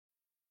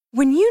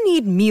When you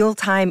need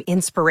mealtime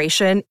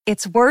inspiration,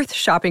 it's worth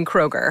shopping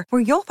Kroger,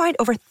 where you'll find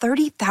over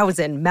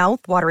 30,000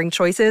 mouth-watering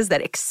choices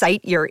that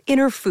excite your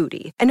inner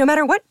foodie. And no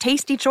matter what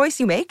tasty choice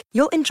you make,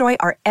 you'll enjoy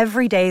our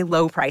everyday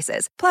low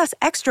prices, plus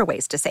extra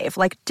ways to save,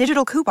 like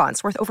digital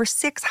coupons worth over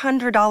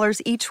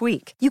 $600 each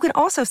week. You can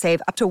also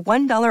save up to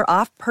 $1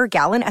 off per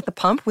gallon at the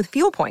pump with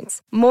fuel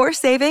points. More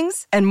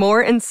savings and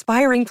more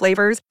inspiring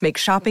flavors make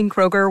shopping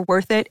Kroger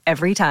worth it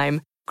every time.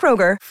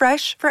 Kroger,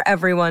 fresh for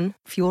everyone.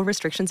 Fuel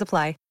restrictions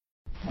apply.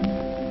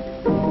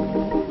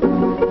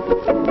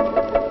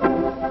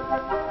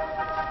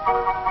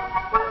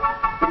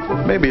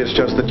 Maybe it's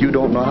just that you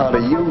don't know how to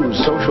use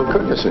social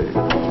courtesy.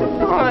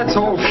 Oh, that's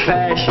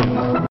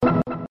old-fashioned.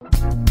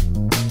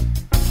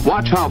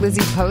 Watch how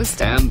Lizzie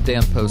Post and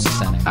Dan Post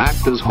Senning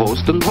act as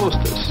host and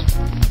hostess.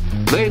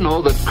 They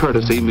know that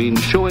courtesy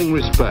means showing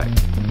respect,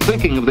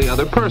 thinking of the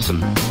other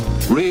person,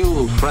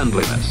 real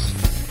friendliness.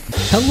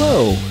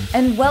 Hello,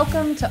 and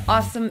welcome to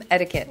Awesome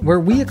Etiquette, where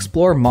we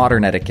explore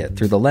modern etiquette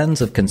through the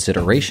lens of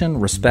consideration,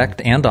 respect,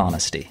 and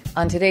honesty.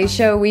 On today's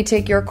show, we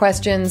take your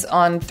questions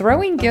on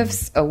throwing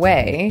gifts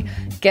away,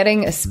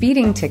 getting a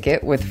speeding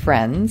ticket with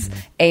friends,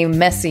 a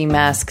messy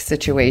mask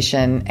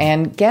situation,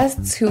 and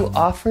guests who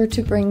offer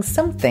to bring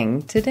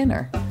something to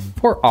dinner.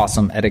 For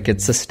Awesome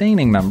Etiquette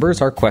sustaining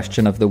members, our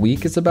question of the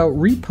week is about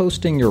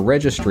reposting your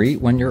registry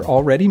when you're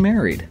already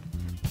married.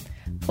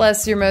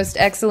 Plus, your most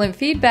excellent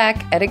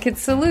feedback, etiquette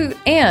salute,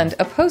 and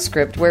a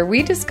postscript where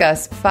we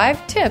discuss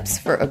 5 tips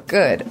for a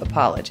good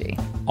apology.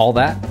 All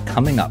that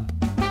coming up.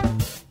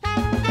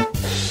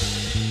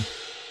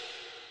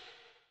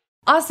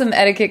 Awesome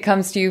Etiquette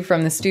comes to you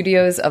from the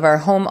studios of our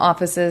home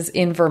offices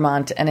in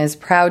Vermont and is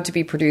proud to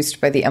be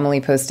produced by the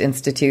Emily Post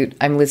Institute.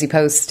 I'm Lizzie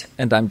Post.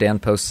 And I'm Dan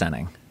Post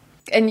Senning.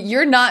 And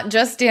you're not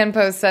just Dan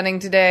Post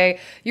Senning today.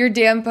 You're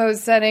Dan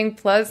Post Senning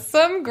plus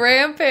some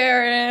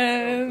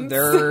grandparents.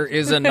 There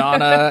is a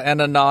Nana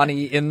and a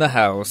Nani in the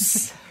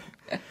house.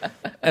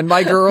 And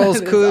my girls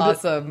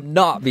could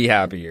not be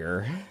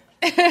happier.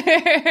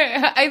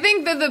 I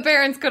think that the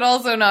parents could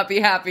also not be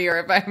happier,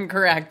 if I'm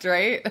correct,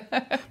 right?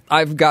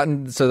 I've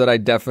gotten so that I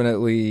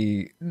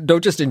definitely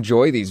don't just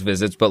enjoy these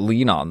visits, but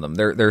lean on them.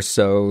 They're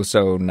so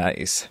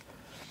nice.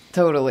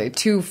 Totally.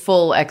 2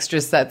 full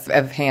extra sets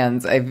of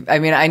hands. I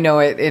mean, I know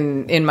it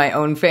in my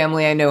own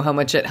family. I know how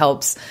much it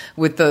helps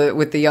with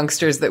the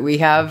youngsters that we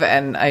have,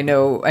 and I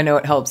know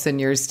it helps in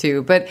yours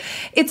too. But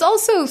it's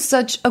also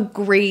such a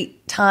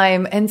great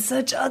time and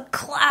such a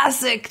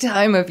classic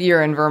time of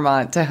year in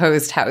Vermont to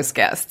host house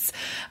guests.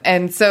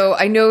 And so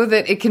I know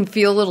that it can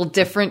feel a little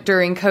different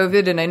during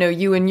COVID, and I know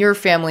you and your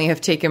family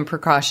have taken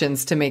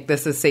precautions to make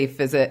this a safe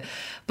visit.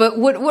 But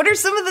what are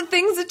some of the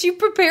things that you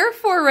prepare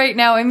for right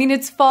now? I mean,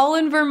 it's fall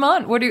in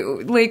Vermont. What are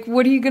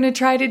you going to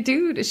try to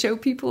do to show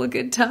people a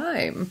good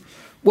time?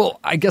 Well,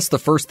 I guess the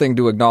first thing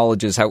to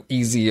acknowledge is how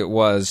easy it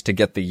was to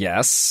get the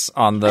yes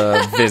on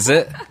the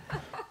visit.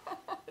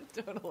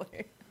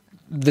 Totally.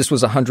 This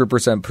was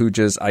 100%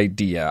 Pooja's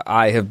idea.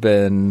 I have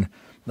been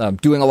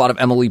doing a lot of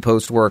Emily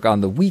Post work on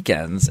the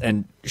weekends,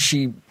 and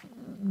she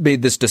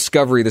made this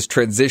discovery, this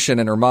transition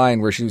in her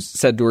mind where she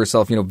said to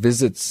herself,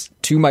 visits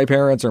to my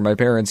parents or my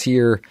parents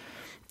here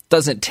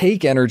doesn't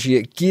take energy.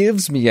 It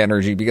gives me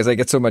energy because I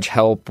get so much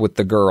help with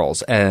the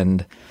girls.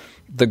 And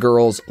the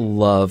girls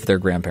love their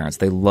grandparents.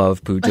 They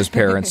love Pooja's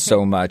parents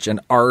so much. And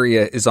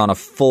Arya is on a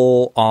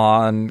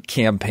full-on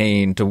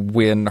campaign to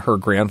win her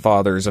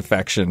grandfather's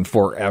affection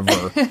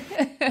forever.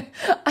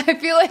 I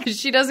feel like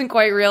she doesn't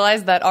quite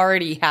realize that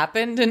already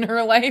happened in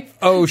her life.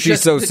 Oh,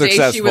 she's so successful.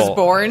 The day she was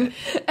born.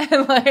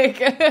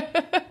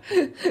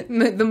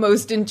 And the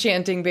most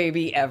enchanting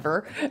baby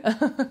ever.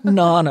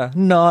 Nana.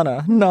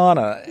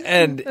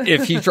 And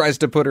if he tries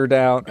to put her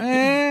down,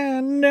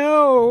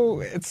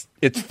 no.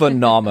 It's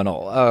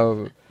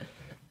phenomenal.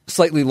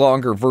 Slightly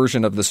longer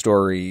version of the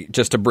story,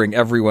 just to bring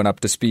everyone up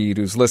to speed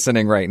who's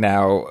listening right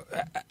now.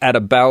 At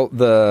about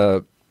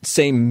the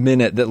same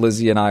minute that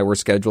Lizzie and I were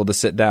scheduled to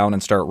sit down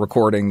and start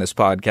recording this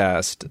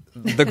podcast,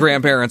 the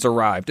grandparents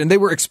arrived. And they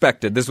were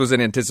expected. This was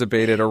an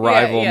anticipated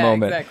arrival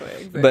moment.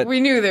 Exactly. But we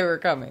knew they were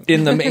coming.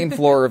 In the main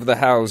floor of the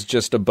house,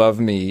 just above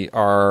me,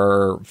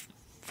 are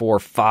 4 or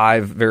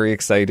 5 very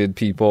excited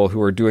people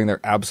who are doing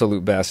their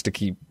absolute best to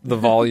keep the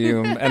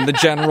volume and the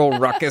general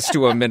ruckus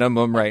to a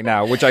minimum right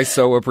now, which I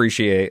so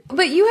appreciate.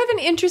 But you have an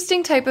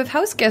interesting type of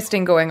house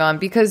guesting going on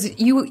because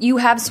you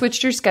have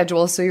switched your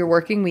schedule, so you're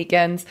working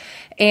weekends,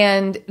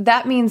 and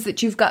that means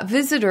that you've got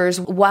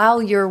visitors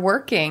while you're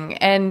working,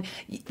 and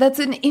that's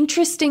an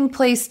interesting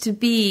place to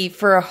be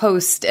for a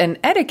host and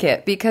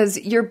etiquette because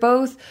you're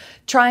both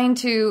trying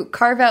to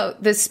carve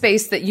out this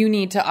space that you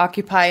need to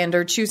occupy and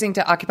are choosing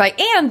to occupy,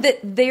 and that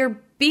they're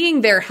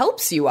being there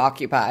helps you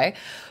occupy.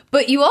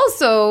 But you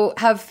also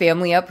have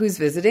family up who's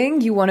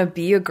visiting. You want to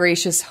be a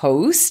gracious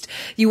host.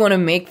 You want to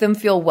make them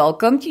feel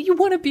welcome. You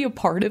want to be a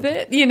part of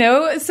it,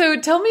 So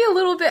tell me a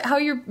little bit how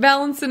you're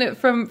balancing it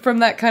from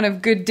that kind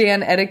of good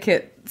Dan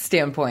etiquette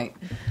standpoint.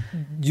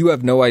 You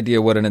have no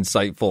idea what an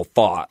insightful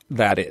thought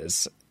that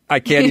is. I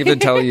can't even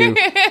tell you.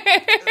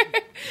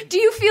 Do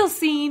you feel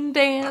seen,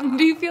 Dan?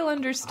 Do you feel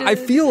understood? I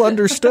feel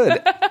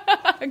understood.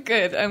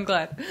 Good. I'm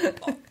glad.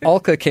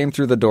 Alka came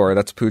through the door.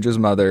 That's Pooja's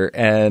mother.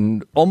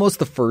 And almost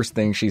the first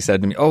thing she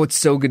said to me, "Oh, it's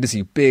so good to see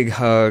you. Big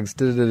hugs.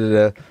 Da, da,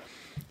 da, da."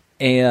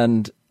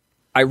 And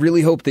I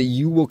really hope that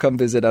you will come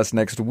visit us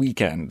next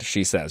weekend,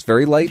 she says.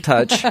 Very light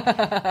touch.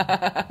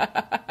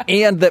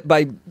 And that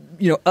by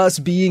us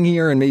being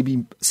here and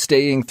maybe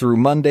staying through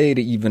Monday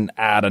to even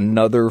add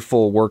another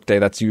full workday,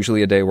 that's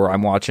usually a day where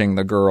I'm watching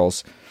the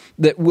girls,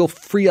 that will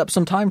free up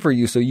some time for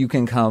you so you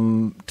can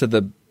come to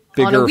the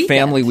bigger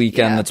family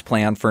weekend that's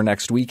planned for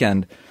next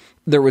weekend.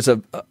 There was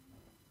a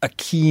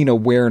keen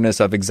awareness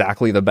of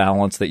exactly the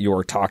balance that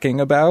you're talking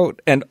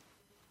about, and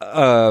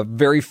a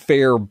very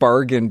fair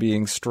bargain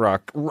being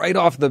struck right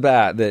off the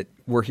bat that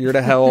we're here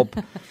to help.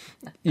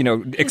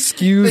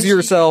 Excuse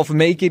yourself,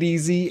 make it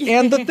easy.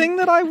 And the thing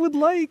that I would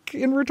like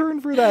in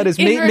return for that is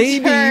maybe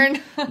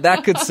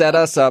that could set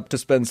us up to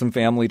spend some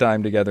family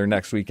time together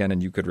next weekend,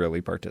 and you could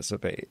really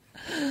participate.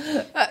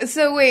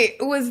 So wait,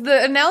 was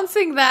the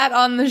announcing that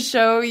on the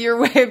show your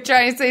way of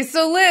trying to say,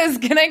 so Liz,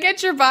 can I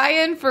get your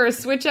buy-in for a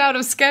switch out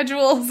of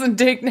schedules and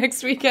take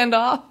next weekend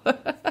off?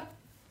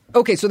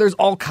 Okay, so there's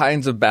all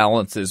kinds of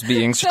balances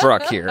being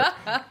struck here.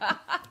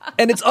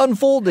 And it's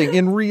unfolding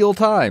in real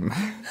time.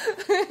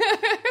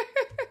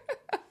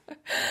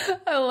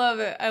 I love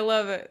it. I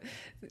love it.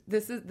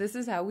 This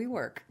is how we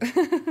work.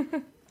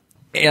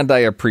 And I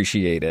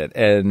appreciate it.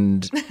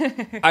 And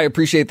I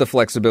appreciate the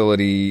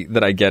flexibility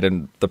that I get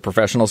in the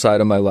professional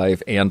side of my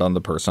life and on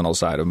the personal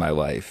side of my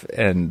life.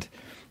 And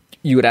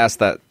you would ask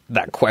that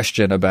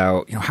question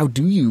about, how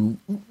do you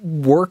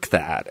work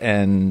that?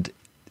 And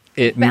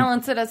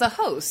balance it as a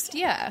host,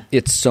 yeah.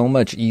 It's so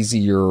much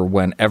easier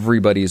when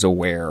everybody's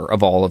aware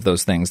of all of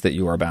those things that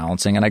you are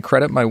balancing. And I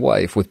credit my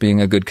wife with being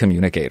a good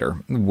communicator,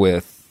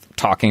 with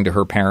talking to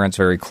her parents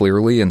very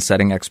clearly and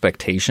setting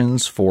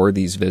expectations for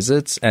these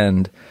visits,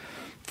 and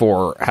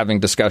for having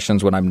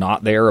discussions when I'm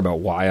not there about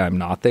why I'm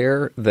not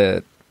there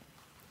that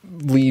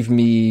leave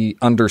me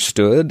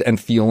understood and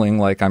feeling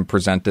like I'm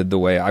presented the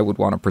way I would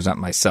want to present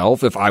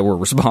myself if I were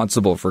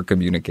responsible for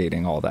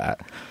communicating all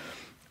that.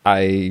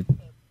 I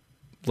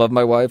love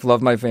my wife,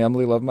 love my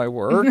family, love my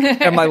work.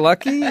 Am I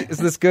lucky? Is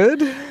this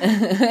good?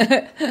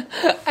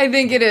 I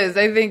think it is.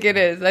 I think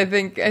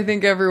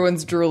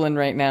everyone's drooling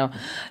right now.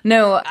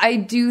 No, I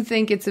do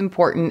think it's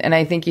important, and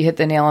I think you hit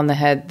the nail on the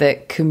head,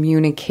 that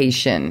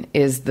communication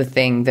is the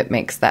thing that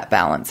makes that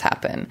balance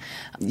happen.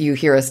 You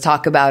hear us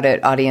talk about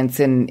it, audience,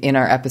 in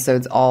our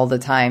episodes all the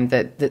time,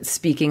 that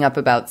speaking up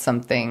about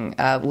something,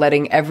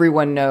 letting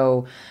everyone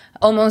know,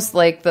 almost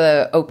like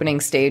the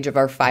opening stage of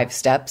our 5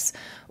 steps,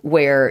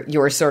 where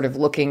you're sort of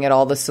looking at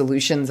all the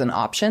solutions and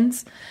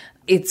options.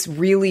 It's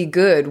really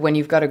good when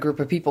you've got a group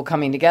of people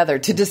coming together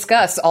to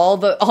discuss all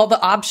the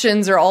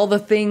options, or all the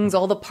things,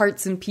 all the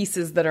parts and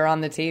pieces that are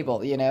on the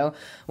table,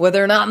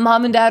 whether or not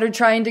mom and dad are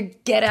trying to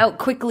get out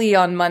quickly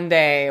on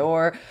Monday,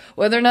 or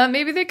whether or not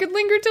maybe they could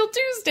linger till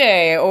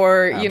Tuesday,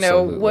 or,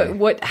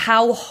 Absolutely.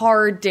 how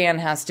hard Dan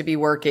has to be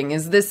working.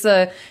 Is this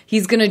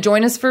he's going to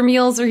join us for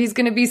meals, or he's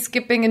going to be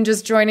skipping and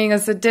just joining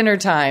us at dinner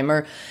time?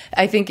 Or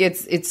I think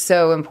it's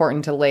so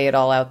important to lay it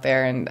all out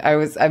there. And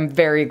I'm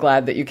very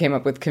glad that you came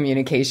up with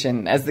communication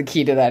as the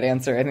key to that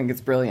answer. I think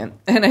it's brilliant.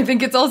 And I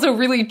think it's also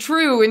really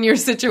true in your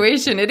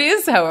situation. It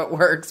is how it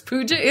works.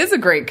 Pooja is a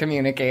great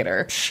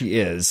communicator. She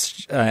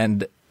is.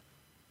 And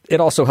it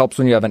also helps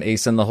when you have an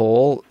ace in the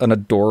hole, an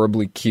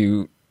adorably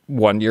cute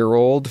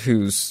 1-year-old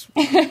who's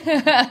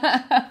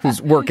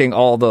working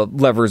all the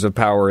levers of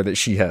power that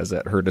she has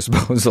at her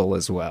disposal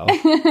as well.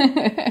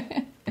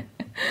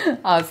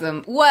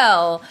 Awesome.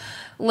 Well,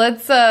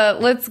 let's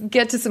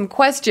get to some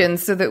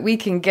questions so that we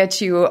can get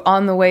you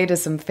on the way to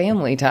some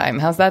family time.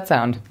 How's that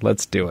sound?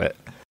 Let's do it.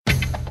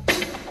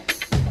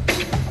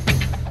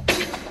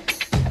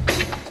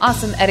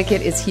 Awesome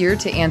Etiquette is here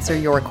to answer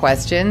your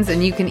questions,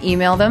 and you can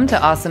email them to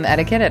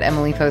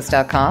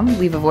awesomeetiquette@emilypost.com.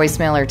 Leave a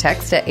voicemail or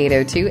text at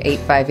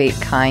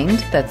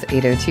 802-858-KIND. That's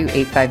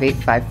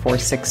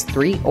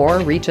 802-858-5463. Or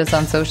reach us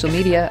on social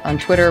media. On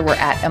Twitter, we're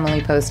at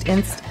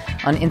EmilyPostInst.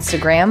 On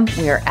Instagram,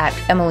 we are at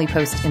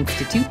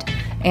EmilyPostInstitute.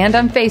 And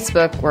on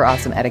Facebook, we're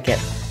Awesome Etiquette.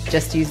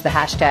 Just use the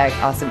hashtag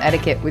Awesome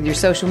Etiquette with your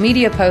social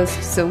media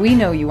posts so we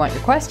know you want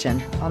your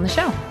question on the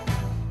show.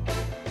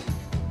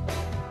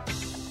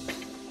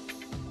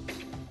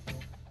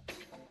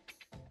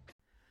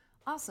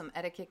 Awesome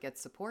Etiquette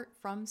gets support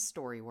from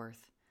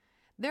Storyworth.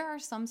 There are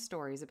some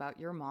stories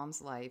about your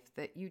mom's life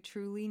that you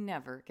truly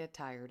never get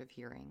tired of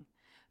hearing.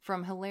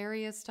 From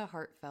hilarious to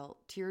heartfelt,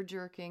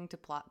 tear-jerking to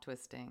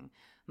plot-twisting,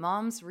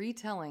 Mom's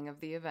retelling of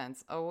the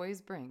events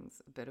always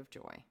brings a bit of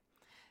joy.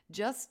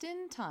 Just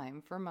in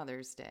time for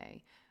Mother's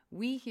Day,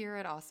 we here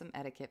at Awesome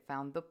Etiquette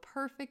found the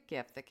perfect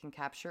gift that can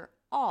capture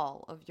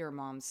all of your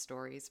mom's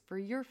stories for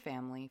your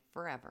family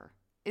forever.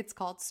 It's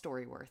called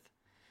Storyworth.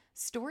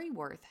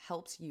 Storyworth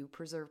helps you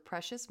preserve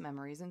precious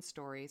memories and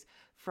stories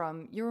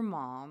from your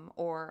mom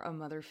or a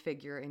mother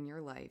figure in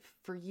your life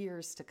for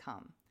years to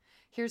come.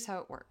 Here's how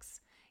it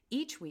works.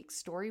 Each week,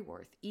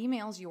 Storyworth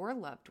emails your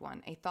loved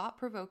one a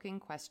thought-provoking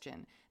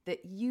question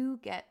that you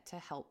get to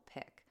help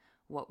pick.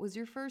 What was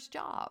your first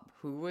job?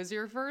 Who was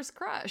your first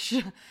crush?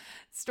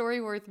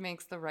 Storyworth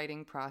makes the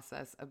writing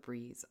process a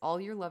breeze.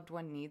 All your loved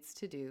one needs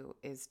to do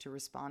is to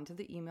respond to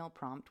the email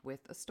prompt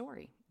with a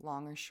story.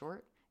 Long or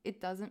short,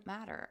 it doesn't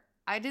matter.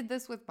 I did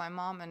this with my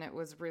mom and it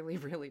was really,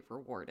 really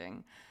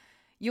rewarding.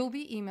 You'll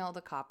be emailed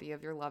a copy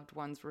of your loved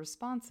one's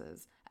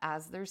responses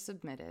as they're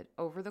submitted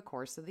over the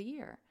course of the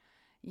year.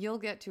 You'll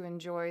get to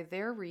enjoy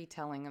their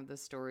retelling of the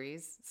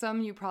stories. Some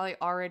you probably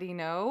already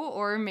know,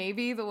 or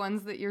maybe the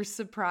ones that you're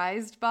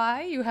surprised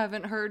by you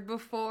haven't heard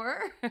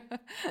before.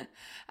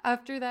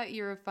 After that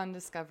year of fun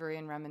discovery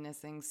and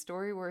reminiscing,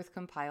 Storyworth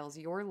compiles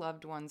your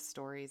loved one's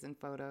stories and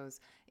photos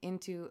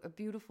into a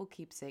beautiful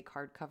keepsake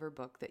hardcover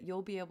book that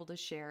you'll be able to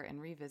share and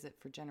revisit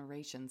for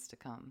generations to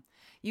come.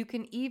 You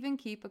can even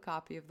keep a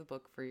copy of the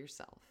book for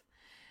yourself.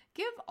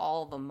 Give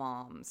all the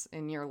moms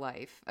in your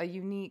life a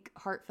unique,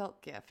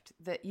 heartfelt gift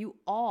that you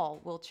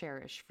all will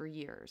cherish for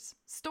years.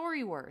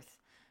 Storyworth.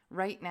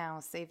 Right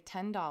now, save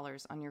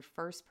 $10 on your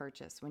first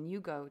purchase when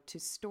you go to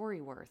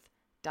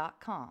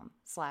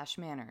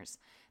storyworth.com/manners.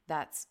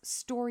 That's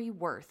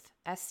Storyworth,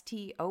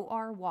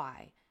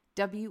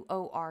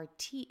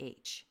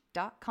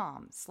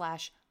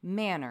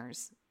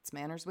 STORYWORTH.com/manners. It's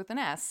manners with an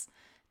S,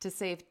 to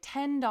save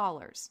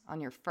 $10 on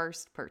your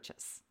first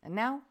purchase. And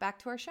now, back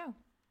to our show.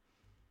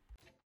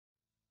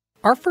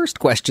 Our first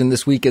question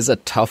this week is a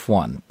tough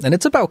one, and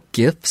it's about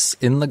gifts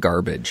in the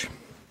garbage.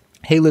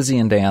 Hey, Lizzie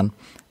and Dan,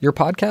 your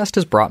podcast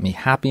has brought me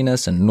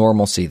happiness and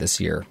normalcy this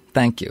year.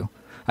 Thank you.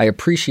 I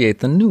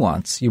appreciate the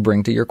nuance you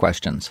bring to your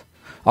questions.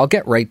 I'll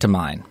get right to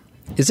mine.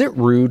 Is it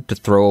rude to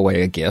throw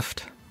away a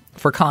gift?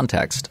 For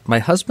context, my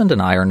husband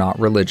and I are not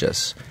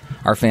religious.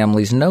 Our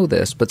families know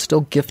this, but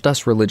still gift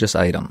us religious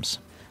items.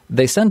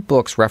 They send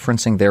books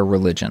referencing their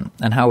religion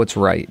and how it's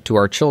right to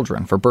our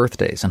children for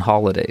birthdays and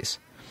holidays.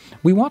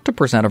 We want to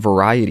present a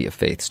variety of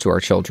faiths to our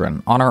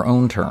children on our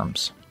own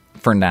terms.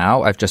 For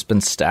now, I've just been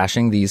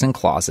stashing these in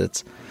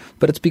closets,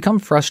 but it's become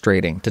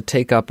frustrating to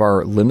take up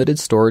our limited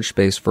storage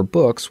space for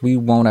books we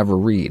won't ever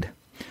read.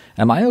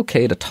 Am I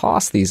okay to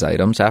toss these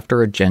items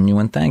after a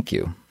genuine thank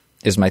you?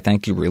 Is my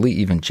thank you really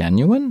even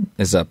genuine?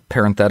 Is a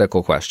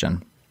parenthetical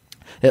question.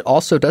 It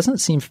also doesn't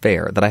seem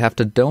fair that I have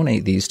to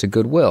donate these to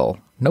Goodwill.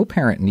 No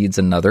parent needs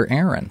another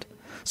errand.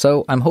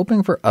 So I'm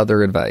hoping for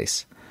other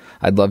advice.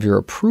 I'd love your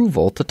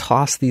approval to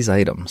toss these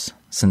items.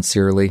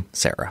 Sincerely,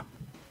 Sarah.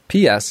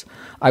 P.S.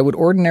 I would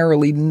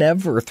ordinarily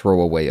never throw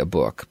away a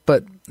book,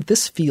 but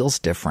this feels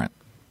different.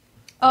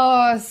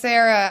 Oh,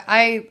 Sarah,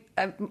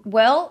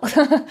 well,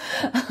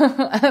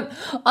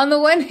 on the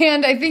one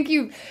hand, I think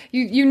you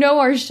know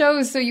our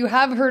shows, so you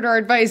have heard our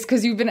advice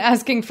because you've been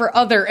asking for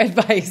other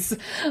advice.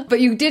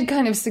 But you did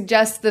kind of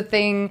suggest the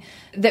thing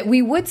that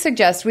we would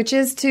suggest, which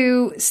is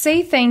to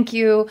say thank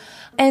you.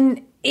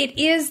 And it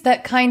is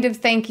that kind of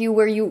thank you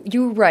where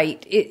you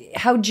write.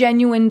 How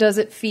genuine does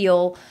it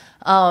feel?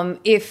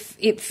 If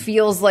it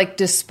feels like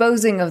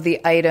disposing of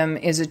the item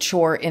is a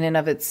chore in and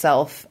of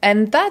itself.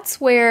 And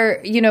that's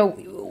where,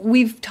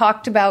 we've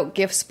talked about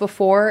gifts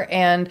before,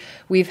 and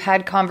we've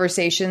had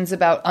conversations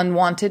about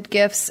unwanted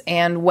gifts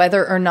and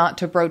whether or not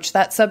to broach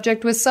that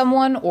subject with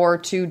someone or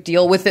to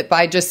deal with it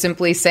by just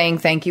simply saying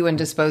thank you and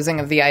disposing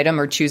of the item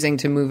or choosing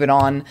to move it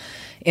on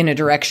in a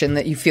direction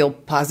that you feel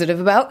positive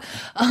about.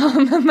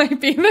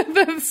 Might be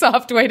the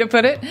soft way to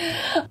put it.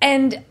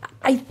 And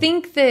I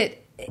think that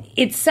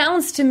it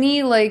sounds to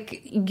me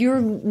like you're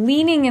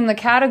leaning in the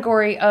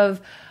category of,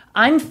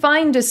 I'm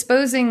fine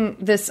disposing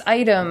this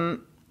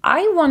item.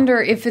 I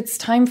wonder if it's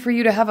time for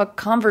you to have a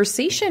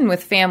conversation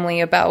with family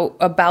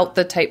about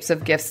the types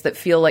of gifts that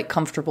feel like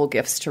comfortable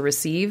gifts to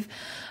receive.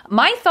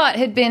 My thought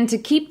had been to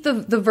keep the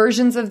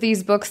versions of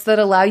these books that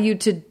allow you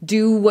to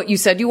do what you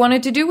said you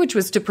wanted to do, which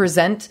was to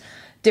present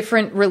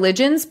different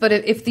religions. But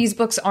if these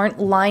books aren't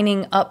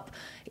lining up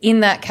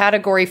in that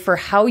category for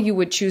how you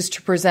would choose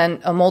to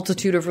present a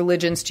multitude of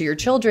religions to your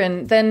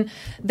children, then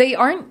they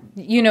aren't,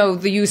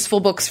 the useful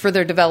books for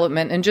their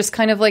development. And just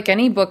kind of like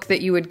any book that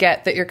you would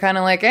get that you're kind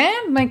of like,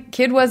 my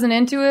kid wasn't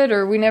into it,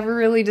 or we never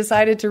really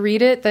decided to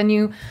read it, then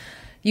you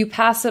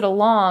pass it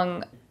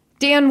along.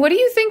 Dan, what do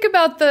you think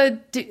about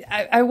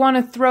I want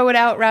to throw it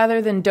out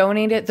rather than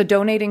donate it? The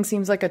donating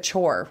seems like a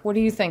chore. What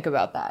do you think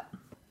about that?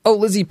 Oh,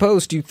 Lizzie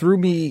Post, you threw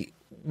me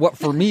what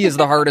for me is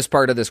the hardest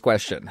part of this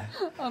question.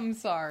 I'm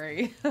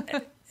sorry.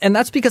 And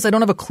that's because I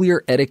don't have a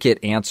clear etiquette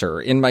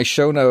answer. In my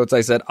show notes, I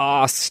said,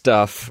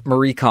 stuff,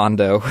 Marie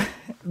Kondo.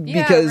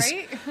 Because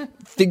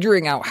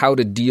figuring out how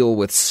to deal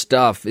with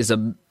stuff is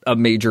a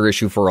major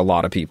issue for a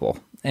lot of people.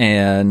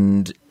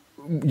 And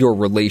your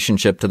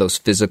relationship to those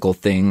physical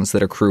things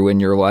that accrue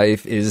in your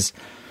life is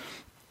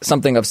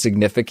something of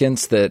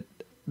significance that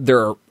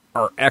there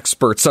are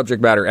experts,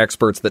 subject matter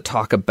experts, that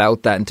talk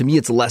about that. And to me,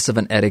 it's less of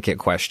an etiquette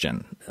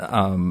question,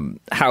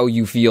 how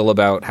you feel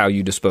about how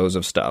you dispose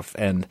of stuff.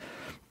 And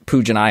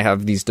Pooj and I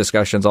have these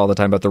discussions all the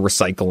time about the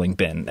recycling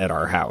bin at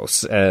our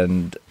house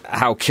and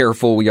how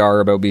careful we are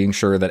about being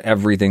sure that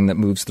everything that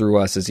moves through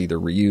us is either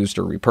reused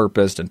or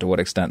repurposed, and to what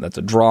extent that's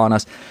a draw on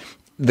us.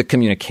 the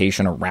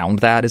communication around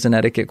that is an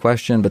etiquette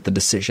question, but the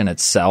decision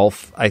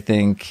itself, I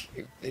think,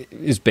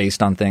 is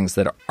based on things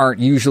that aren't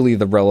usually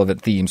the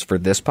relevant themes for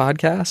this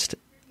podcast.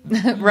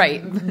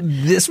 Right.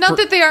 Not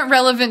that they aren't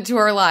relevant to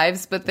our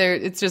lives, but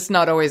it's just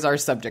not always our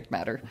subject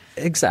matter.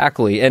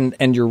 Exactly.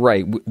 And you're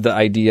right. The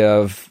idea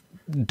of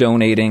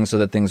donating so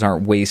that things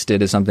aren't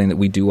wasted is something that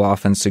we do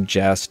often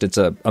suggest. It's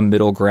a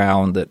middle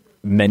ground that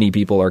many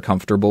people are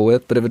comfortable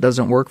with. But if it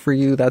doesn't work for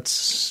you,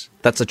 that's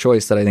a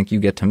choice that I think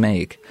you get to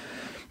make.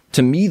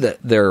 To me, that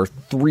there are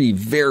three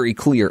very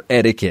clear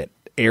etiquette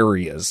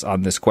areas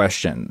on this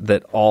question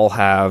that all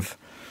have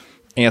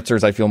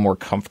answers I feel more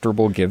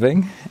comfortable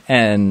giving.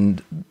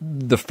 And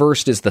the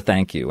first is the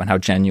thank you and how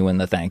genuine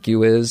the thank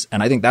you is.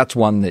 And I think that's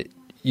one that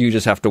you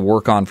just have to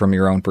work on from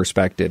your own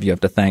perspective. You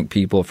have to thank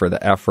people for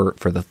the effort,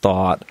 for the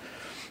thought,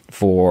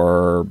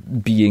 for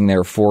being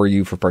there for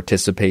you, for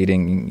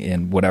participating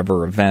in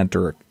whatever event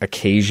or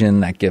occasion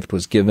that gift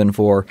was given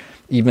for,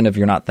 even if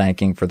you're not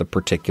thanking for the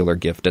particular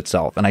gift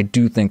itself. And I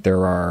do think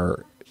there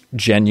are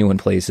genuine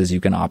places you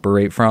can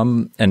operate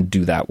from and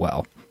do that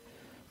well.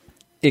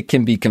 It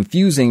can be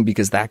confusing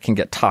because that can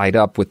get tied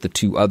up with the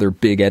two other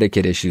big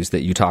etiquette issues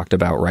that you talked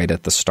about right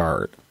at the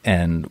start.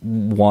 And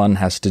one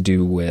has to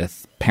do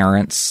with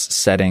parents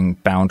setting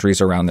boundaries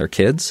around their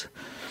kids.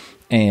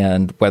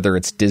 And whether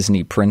it's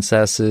Disney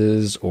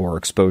princesses or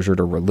exposure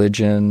to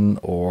religion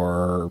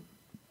or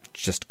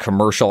just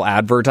commercial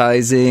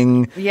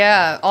advertising.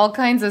 Yeah, all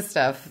kinds of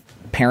stuff.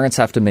 Parents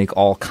have to make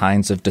all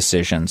kinds of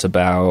decisions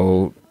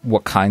about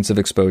what kinds of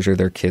exposure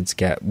their kids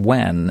get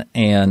when.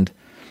 And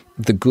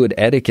the good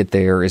etiquette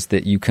there is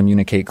that you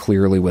communicate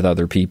clearly with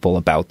other people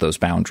about those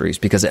boundaries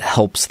because it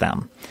helps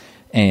them.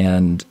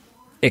 And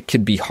it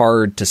could be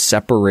hard to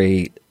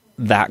separate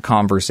that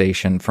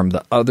conversation from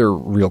the other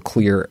real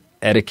clear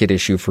etiquette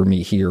issue for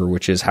me here,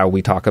 which is how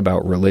we talk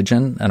about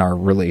religion and our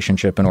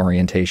relationship and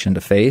orientation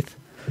to faith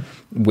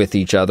with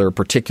each other,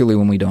 particularly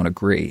when we don't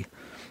agree.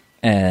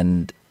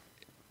 And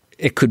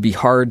it could be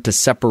hard to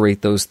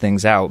separate those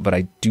things out, but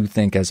I do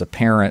think as a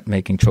parent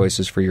making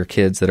choices for your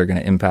kids that are going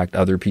to impact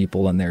other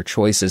people and their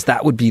choices,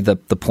 that would be the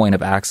point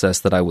of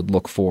access that I would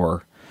look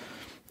for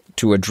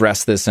to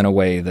address this in a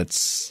way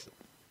that's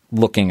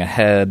looking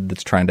ahead,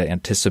 that's trying to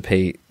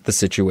anticipate the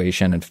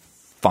situation and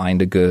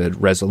find a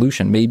good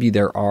resolution. Maybe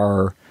there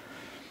are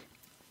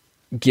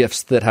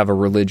gifts that have a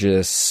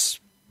religious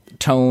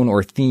tone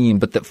or theme,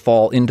 but that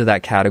fall into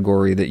that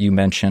category that you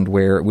mentioned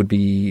where it would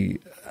be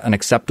an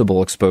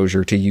acceptable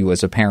exposure to you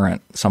as a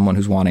parent, someone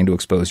who's wanting to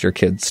expose your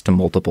kids to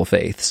multiple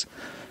faiths.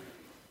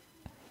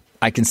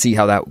 I can see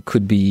how that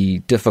could be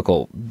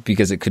difficult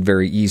because it could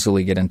very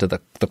easily get into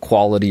the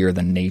quality or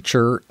the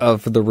nature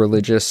of the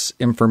religious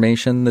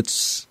information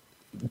that's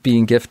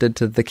being gifted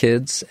to the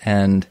kids.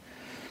 And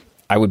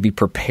I would be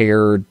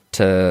prepared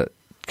to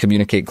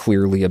communicate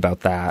clearly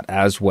about that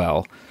as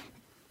well.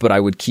 But I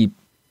would keep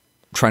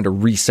trying to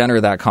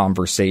recenter that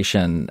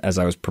conversation as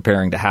I was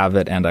preparing to have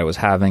it and I was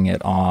having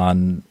it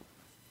on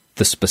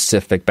the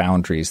specific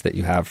boundaries that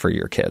you have for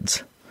your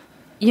kids.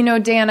 You know,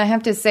 Dan, I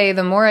have to say,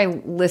 the more I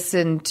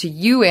listen to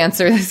you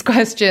answer this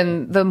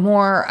question, the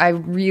more I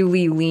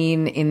really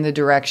lean in the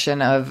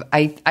direction of,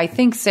 I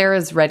think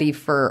Sarah's ready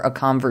for a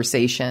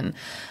conversation.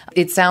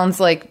 It sounds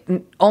like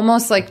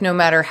almost like no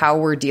matter how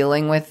we're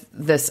dealing with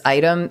this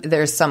item,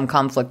 there's some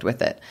conflict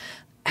with it.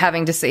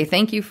 Having to say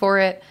thank you for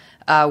it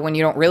when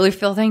you don't really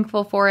feel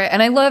thankful for it.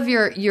 And I love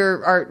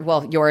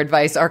your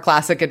advice, our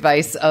classic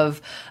advice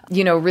of,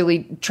 you know,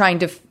 really trying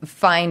to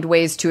find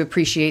ways to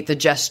appreciate the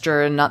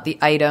gesture and not the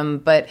item.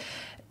 But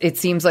it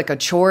seems like a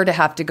chore to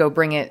have to go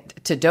bring it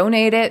to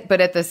donate it.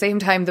 But at the same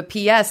time, the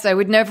PS, I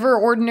would never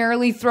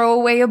ordinarily throw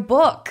away a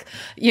book,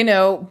 you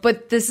know,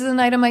 but this is an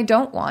item I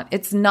don't want.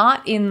 It's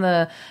not in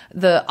the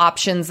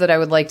options that I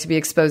would like to be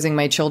exposing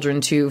my children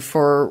to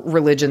for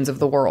religions of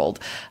the world.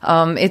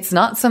 It's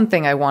not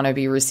something I want to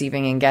be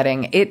receiving and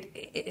getting.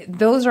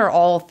 Those are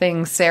all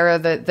things, Sarah,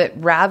 that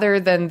rather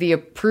than the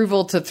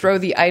approval to throw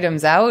the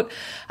items out,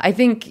 I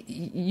think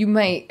you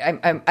might,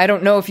 I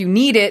don't know if you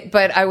need it,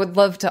 but I would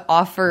love to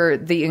offer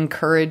the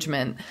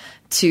encouragement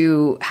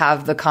to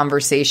have the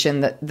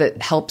conversation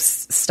that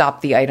helps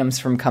stop the items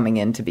from coming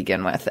in to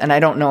begin with. And I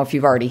don't know if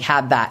you've already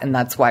had that and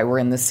that's why we're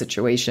in this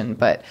situation,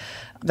 but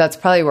that's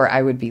probably where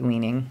I would be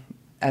leaning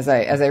as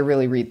I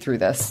really read through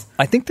this.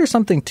 I think there's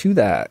something to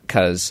that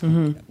because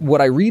what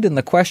I read in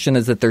the question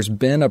is that there's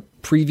been a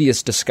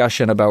previous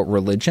discussion about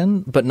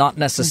religion, but not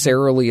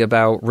necessarily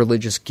about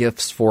religious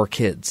gifts for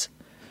kids.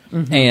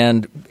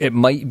 And it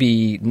might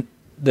be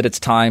that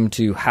it's time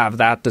to have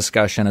that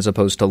discussion as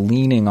opposed to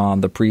leaning on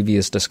the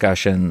previous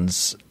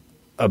discussions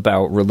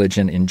about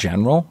religion in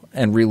general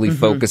and really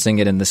focusing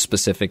it in this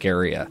specific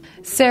area.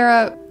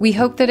 Sarah, we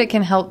hope that it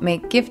can help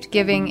make gift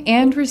giving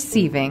and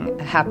receiving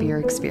a happier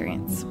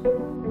experience.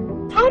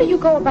 How do you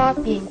go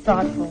about being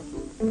thoughtful?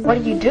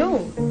 What do you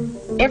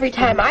do? Every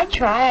time I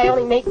try, I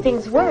only make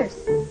things worse.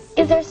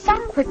 Is there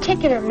some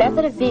particular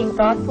method of being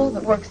thoughtful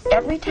that works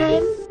every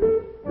time?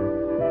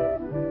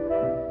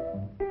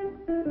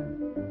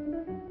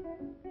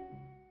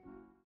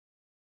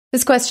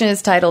 This question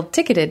is titled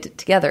Ticketed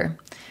Together.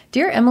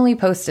 Dear Emily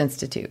Post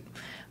Institute,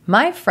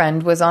 my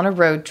friend was on a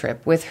road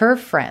trip with her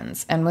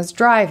friends and was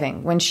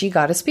driving when she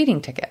got a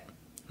speeding ticket.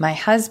 My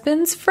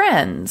husband's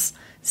friends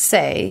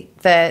say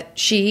that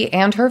she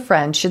and her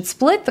friend should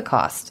split the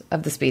cost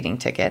of the speeding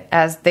ticket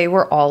as they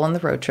were all on the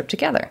road trip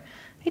together.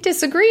 They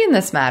disagree in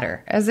this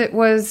matter, as it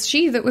was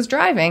she that was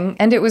driving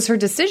and it was her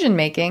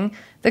decision-making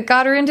that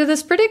got her into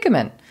this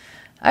predicament.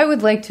 I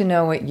would like to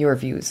know what your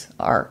views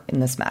are in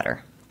this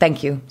matter.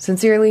 Thank you.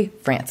 Sincerely,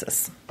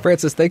 Francis.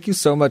 Francis, thank you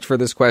so much for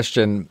this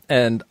question.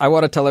 And I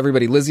want to tell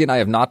everybody, Lizzie and I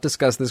have not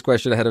discussed this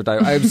question ahead of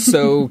time. I'm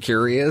so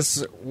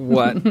curious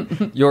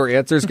what your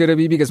answer is going to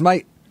be, because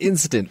my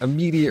instant,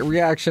 immediate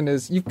reaction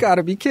is, you've got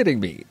to be kidding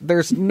me.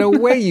 There's no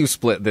way you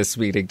split this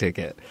speeding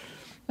ticket.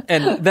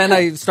 And then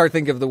I start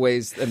thinking of the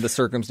ways and the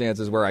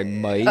circumstances where I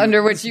might.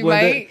 Under which you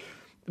might. It.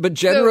 But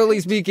generally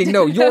speaking,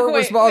 no, you're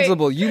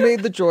responsible. Wait. You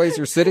made the choice.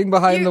 You're sitting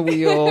behind the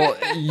wheel.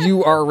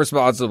 You are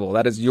responsible.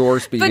 That is your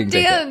speeding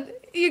ticket. But Dan,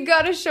 you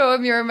got to show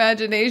him your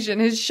imagination.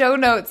 His show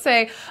notes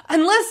say,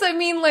 unless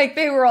like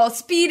they were all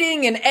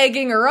speeding and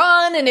egging her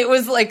on and it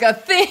was like a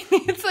thing.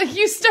 It's like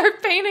you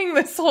start painting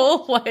this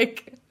whole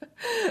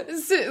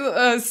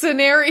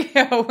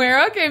scenario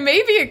where, okay,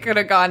 maybe it could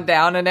have gone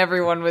down and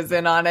everyone was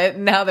in on it.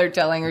 And now they're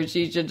telling her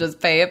she should just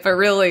pay it. But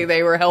really,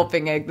 they were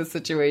helping egg the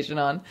situation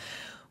on.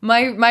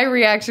 My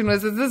reaction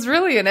was, is this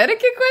really an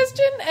etiquette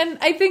question? And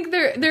I think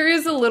there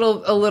is a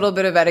little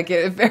bit of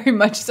etiquette, very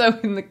much so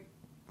in the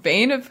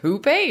vein of who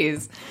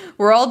pays.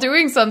 We're all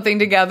doing something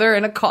together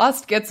and a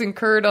cost gets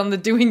incurred on the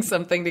doing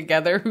something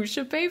together. Who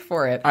should pay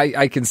for it?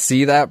 I can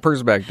see that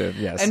perspective,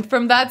 yes. And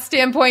from that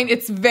standpoint,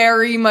 it's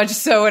very much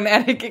so an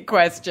etiquette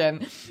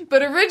question.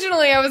 But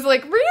originally I was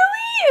like,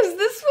 really? Is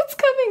this what's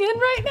coming in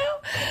right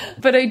now?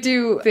 But I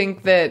do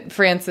think that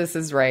Francis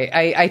is right.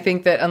 I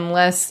think that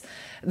unless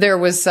there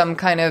was some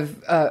kind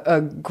of a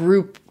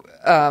group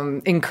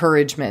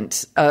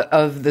encouragement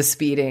of the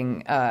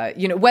speeding,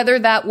 whether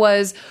that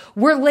was,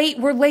 we're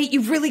late,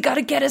 you've really got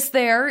to get us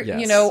there,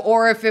 yes.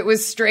 Or if it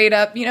was straight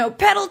up,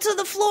 pedal to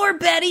the floor,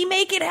 Betty,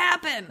 make it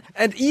happen.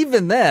 And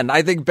even then,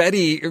 I think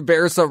Betty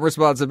bears some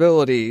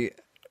responsibility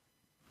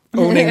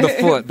owning the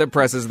foot that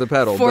presses the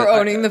pedal.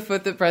 Owning the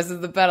foot that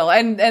presses the pedal.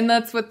 And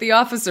that's what the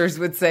officers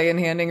would say in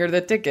handing her the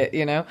ticket,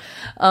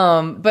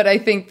 But I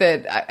think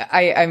that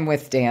I'm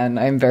with Dan.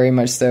 I'm very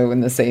much so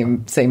in the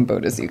same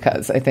boat as you,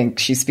 cuz I think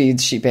she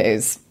speeds, she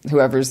pays.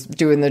 Whoever's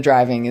doing the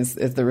driving is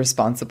the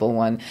responsible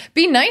one.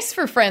 Be nice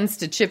for friends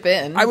to chip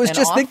in. I was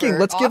just thinking,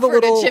 let's give a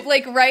little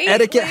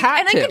etiquette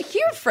hat tip. And I could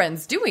hear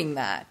friends doing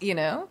that,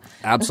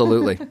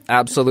 Absolutely.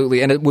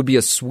 Absolutely. And it would be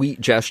a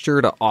sweet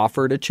gesture to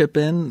offer to chip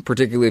in,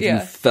 particularly if you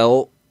felt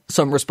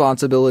some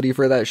responsibility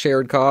for that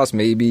shared cost.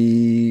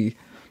 Maybe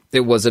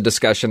it was a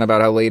discussion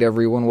about how late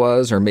everyone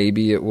was, or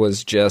maybe it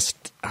was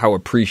just how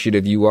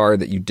appreciative you are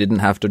that you didn't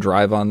have to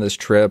drive on this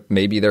trip.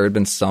 Maybe there had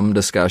been some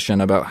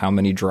discussion about how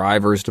many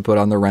drivers to put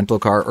on the rental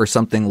car or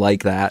something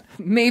like that.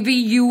 Maybe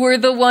you were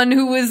the one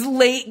who was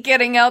late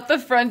getting out the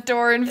front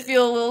door and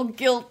feel a little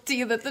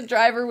guilty that the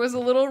driver was a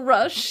little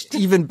rushed.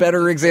 Even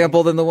better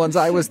example than the ones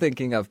I was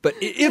thinking of. But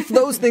if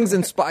those things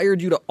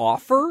inspired you to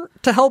offer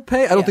to help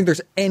pay, I don't think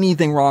there's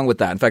anything wrong with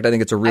that. In fact, I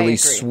think it's a really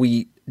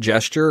sweet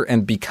gesture,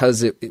 and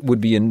because it would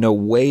be in no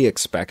way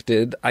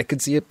expected, I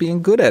could see it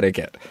being good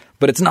etiquette.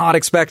 But it's not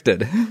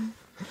expected.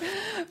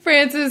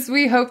 Francis,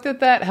 we hope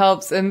that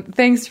helps, and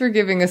thanks for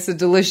giving us a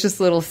delicious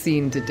little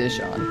scene to dish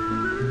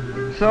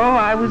on. So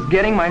I was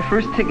getting my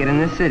first ticket in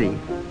this city.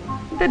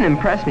 Didn't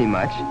impress me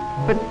much,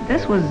 but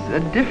this was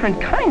a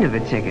different kind of a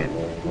ticket.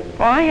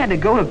 Well, I had to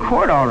go to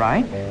court, all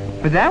right,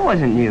 but that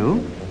wasn't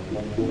new.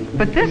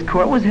 But this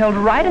court was held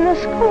right in the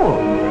school,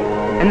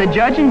 and the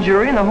judge and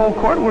jury and the whole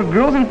court were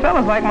girls and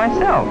fellas like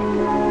myself.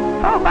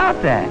 How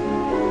about that?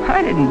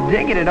 I didn't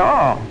dig it at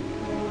all.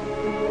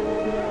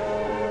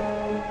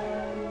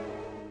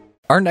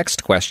 Our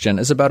next question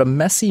is about a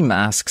messy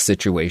mask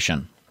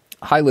situation.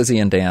 Hi, Lizzie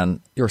and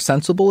Dan. Your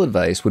sensible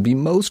advice would be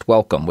most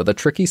welcome with a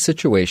tricky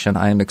situation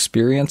I am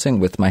experiencing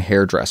with my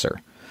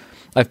hairdresser.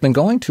 I've been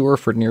going to her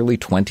for nearly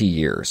 20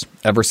 years,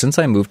 ever since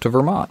I moved to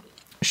Vermont.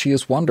 She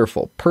is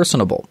wonderful,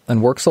 personable,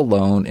 and works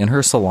alone in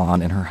her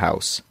salon in her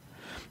house.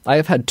 I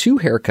have had 2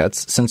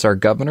 haircuts since our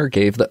governor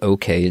gave the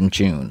okay in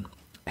June.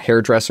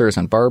 Hairdressers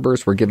and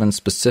barbers were given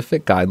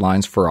specific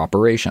guidelines for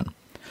operation.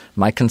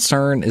 My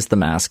concern is the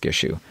mask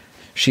issue.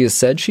 She has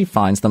said she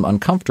finds them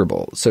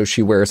uncomfortable, so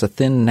she wears a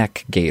thin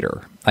neck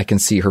gaiter. I can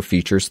see her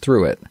features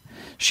through it.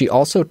 She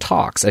also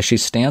talks as she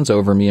stands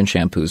over me and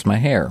shampoos my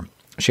hair.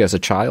 She has a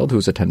child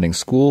who's attending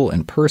school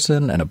in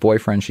person and a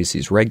boyfriend she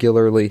sees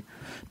regularly.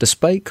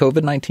 Despite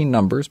COVID-19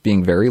 numbers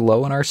being very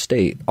low in our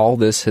state, all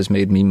this has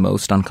made me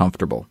most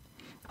uncomfortable.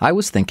 I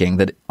was thinking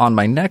that on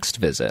my next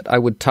visit, I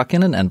would tuck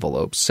in an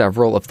envelope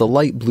several of the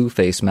light blue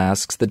face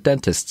masks that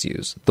dentists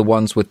use, the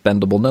ones with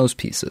bendable nose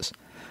pieces.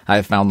 I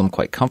have found them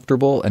quite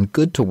comfortable and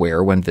good to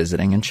wear when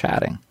visiting and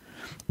chatting.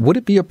 Would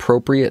it be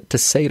appropriate to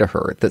say to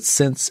her that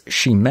since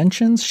she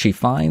mentions she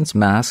finds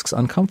masks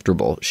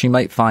uncomfortable, she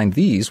might find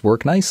these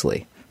work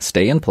nicely?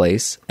 stay in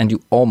place, and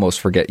you almost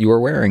forget you are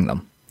wearing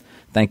them.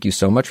 Thank you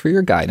so much for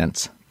your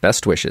guidance.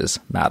 Best wishes,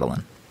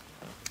 Madeline.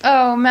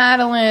 Oh,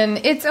 Madeline,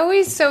 it's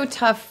always so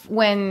tough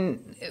when,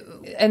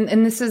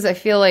 and this is, I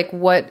feel like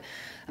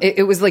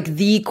it was like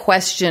the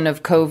question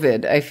of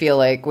COVID, I feel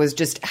like, was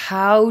just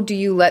how do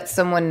you let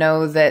someone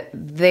know that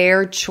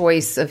their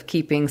choice of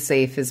keeping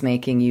safe is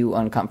making you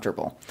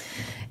uncomfortable?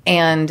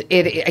 And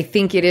I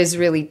think it is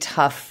really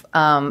tough.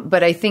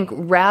 But I think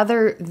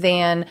rather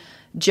than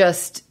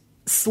just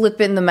slip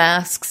in the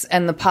masks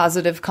and the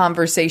positive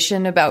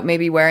conversation about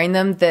maybe wearing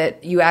them,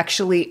 that you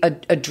actually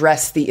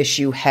address the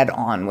issue head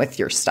on with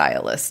your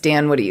stylist.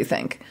 Dan, what do you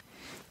think?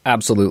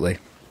 Absolutely.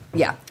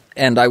 Yeah.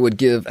 And I would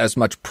give as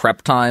much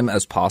prep time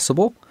as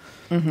possible.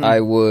 Mm-hmm. I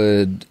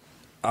would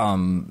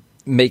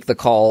make the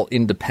call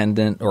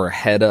independent or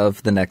ahead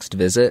of the next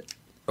visit.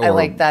 I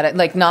like that.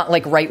 Like not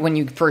like right when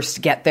you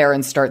first get there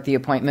and start the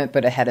appointment,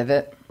 but ahead of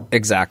it.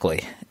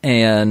 Exactly.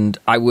 And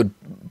I would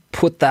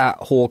put that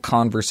whole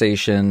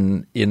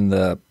conversation in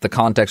the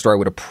context, or I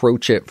would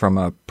approach it from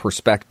a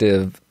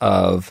perspective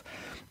of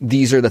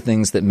these are the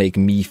things that make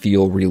me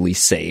feel really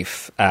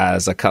safe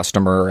as a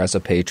customer, as a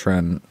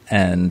patron,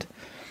 and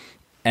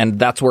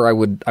that's where I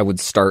would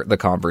start the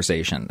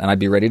conversation, and I'd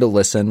be ready to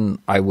listen.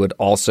 I would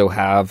also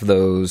have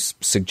those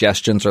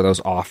suggestions or those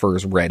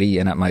offers ready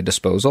and at my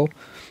disposal,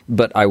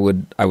 but I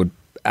would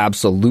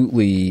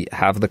absolutely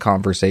have the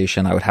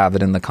conversation. I would have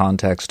it in the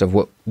context of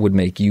what would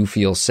make you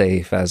feel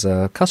safe as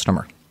a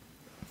customer.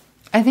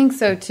 I think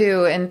so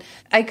too. And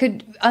I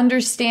could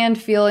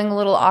understand feeling a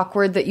little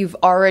awkward that you've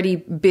already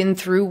been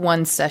through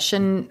one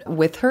session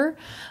with her.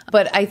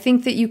 But I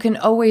think that you can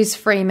always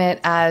frame it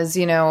as,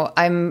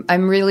 I'm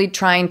really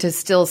trying to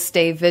still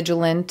stay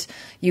vigilant.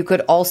 You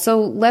could also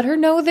let her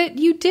know that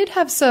you did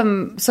have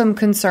some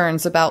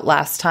concerns about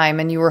last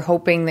time, and you were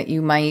hoping that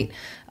you might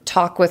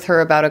talk with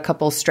her about a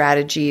couple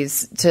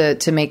strategies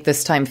to make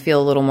this time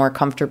feel a little more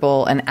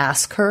comfortable, and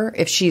ask her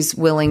if she's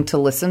willing to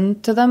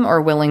listen to them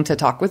or willing to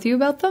talk with you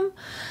about them.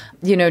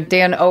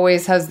 Dan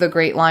always has the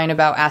great line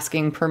about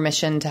asking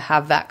permission to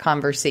have that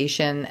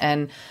conversation.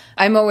 And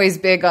I'm always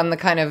big on the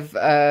kind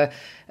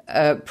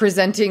of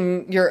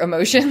presenting your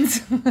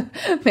emotions.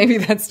 Maybe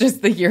that's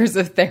just the years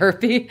of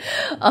therapy,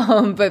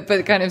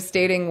 but kind of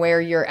stating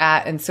where you're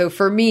at. And so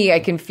for me, I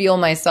can feel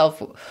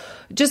myself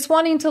just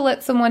wanting to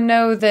let someone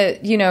know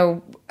that,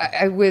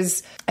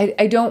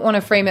 I don't want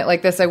to frame it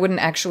like this. I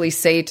wouldn't actually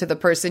say to the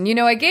person,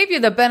 I gave you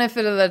the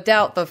benefit of the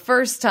doubt the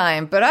first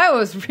time, but I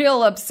was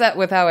real upset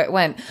with how it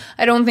went.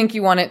 I don't think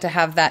you want it to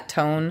have that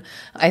tone.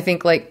 I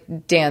think, like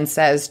Dan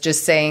says,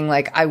 just saying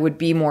like, I would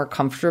be more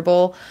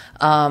comfortable.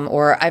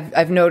 Or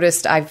I've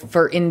noticed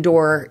for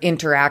indoor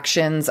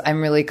interactions,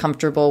 I'm really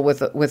comfortable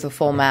with a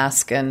full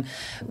mask. And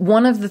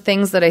one of the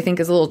things that I think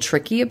is a little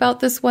tricky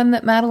about this one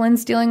that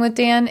Madeline's dealing with,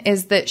 Dan,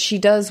 is that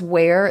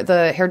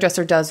the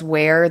hairdresser does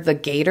wear the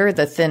gaiter,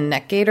 the thin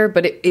neck gaiter,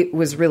 but it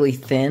was really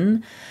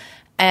thin.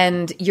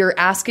 And you're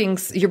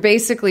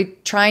basically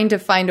trying to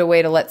find a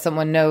way to let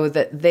someone know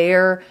that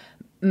their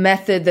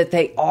method that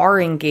they are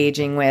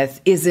engaging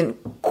with isn't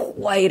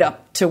quite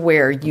up to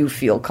where you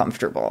feel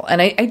comfortable.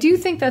 And I do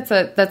think that's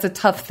a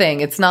tough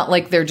thing. It's not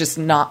like they're just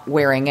not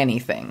wearing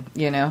anything,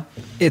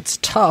 It's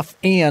tough.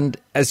 And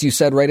as you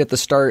said right at the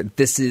start,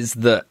 this is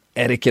the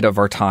etiquette of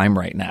our time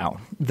right now,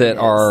 that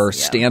our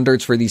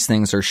standards for these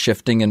things are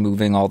shifting and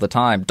moving all the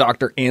time.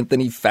 Dr.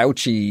 Anthony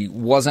Fauci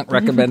wasn't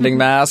recommending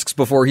masks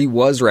before he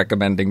was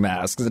recommending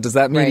masks. Does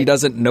that mean he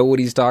doesn't know what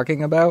he's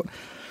talking about?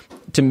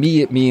 To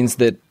me, it means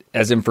that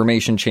as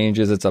information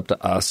changes, it's up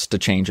to us to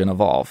change and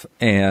evolve.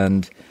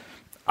 And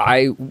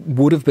I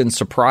would have been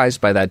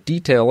surprised by that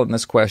detail in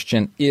this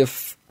question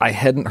if I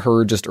hadn't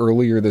heard just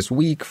earlier this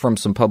week from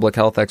some public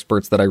health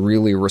experts that I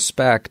really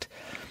respect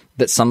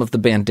that some of the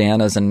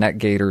bandanas and neck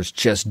gaiters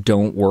just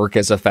don't work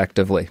as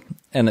effectively,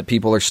 and that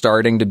people are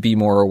starting to be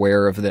more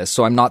aware of this.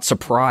 So I'm not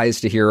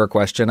surprised to hear a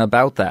question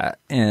about that.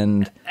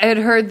 And I had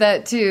heard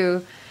that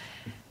too.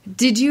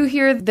 Did you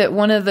hear that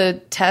one of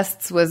the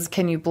tests was,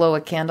 can you blow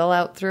a candle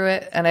out through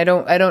it? And I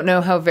don't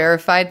know how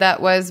verified that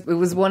was. It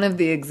was one of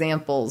the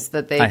examples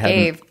that they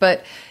gave.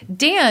 But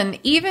Dan,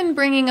 even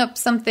bringing up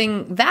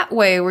something that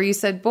way where you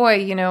said,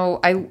 boy,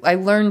 I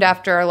learned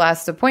after our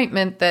last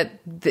appointment that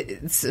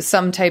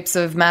some types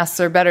of masks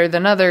are better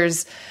than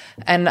others.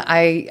 And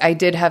I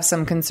did have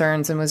some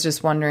concerns and was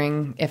just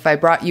wondering if I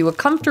brought you a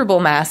comfortable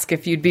mask,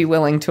 if you'd be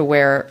willing to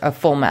wear a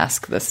full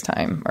mask this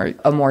time, or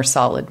a more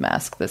solid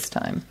mask this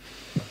time.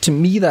 To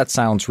me, that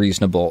sounds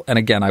reasonable. And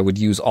again, I would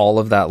use all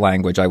of that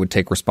language. I would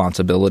take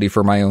responsibility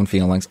for my own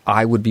feelings.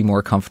 I would be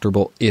more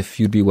comfortable if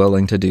you'd be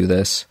willing to do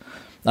this.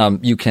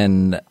 You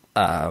can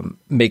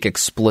make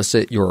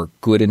explicit your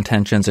good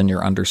intentions and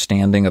your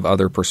understanding of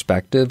other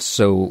perspectives.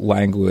 So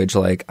language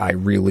like, I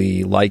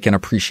really like and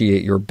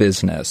appreciate your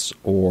business,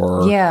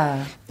 or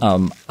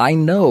I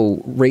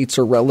know rates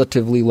are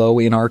relatively low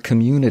in our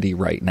community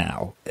right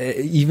now.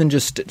 Even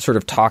just sort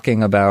of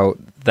talking about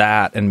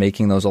that and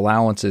making those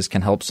allowances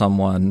can help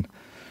someone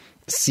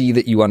see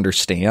that you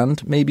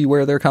understand maybe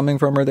where they're coming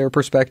from or their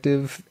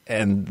perspective,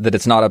 and that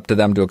it's not up to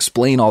them to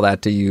explain all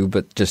that to you,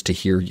 but just to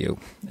hear you.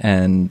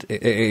 And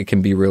it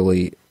can be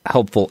really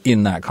helpful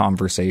in that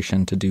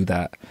conversation to do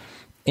that.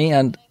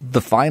 And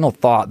the final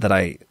thought that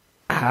I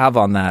have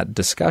on that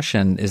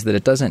discussion is that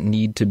it doesn't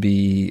need to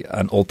be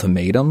an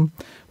ultimatum,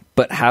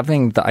 but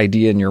having the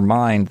idea in your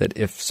mind that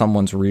if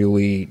someone's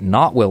really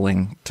not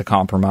willing to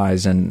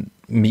compromise and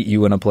meet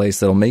you in a place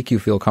that'll make you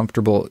feel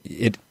comfortable,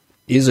 it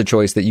is a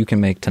choice that you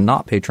can make to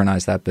not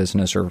patronize that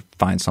business or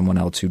find someone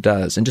else who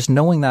does. And just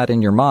knowing that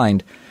in your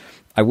mind,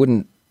 I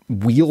wouldn't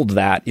wield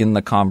that in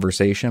the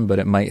conversation, but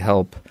it might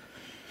help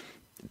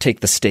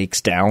take the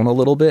stakes down a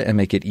little bit and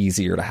make it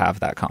easier to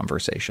have that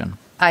conversation.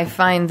 I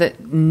find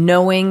that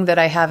knowing that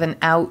I have an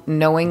out,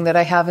 knowing that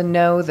I have a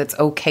no that's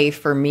okay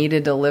for me to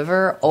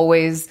deliver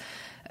always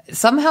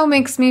somehow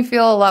makes me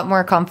feel a lot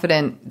more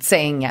confident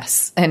saying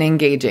yes and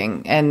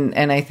engaging.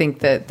 And I think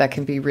that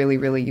can be really,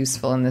 really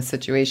useful in this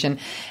situation.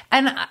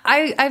 And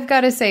I've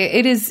got to say,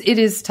 it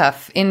is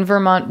tough. In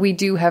Vermont, we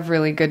do have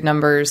really good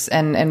numbers,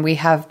 and we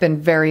have been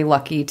very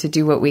lucky to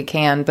do what we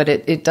can, but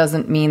it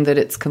doesn't mean that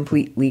it's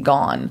completely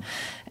gone.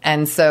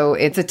 And so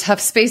it's a tough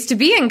space to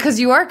be in, because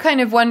you are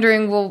kind of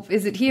wondering, well,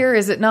 is it here?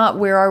 Is it not?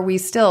 Where are we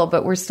still?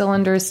 But we're still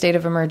under a state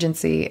of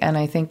emergency. And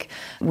I think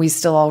we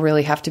still all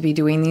really have to be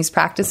doing these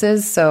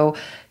practices. So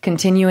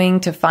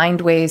continuing to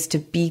find ways to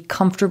be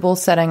comfortable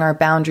setting our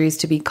boundaries,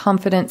 to be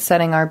confident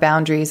setting our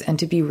boundaries, and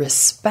to be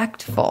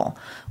respectful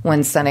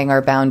when setting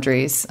our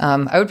boundaries.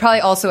 I would probably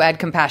also add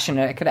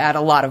compassionate. I could add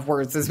a lot of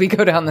words as we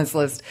go down this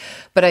list.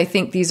 But I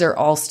think these are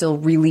all still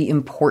really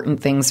important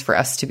things for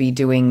us to be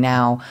doing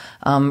now,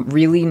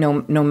 really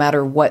no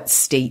matter what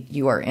state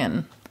you are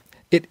in.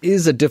 It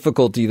is a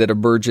difficulty that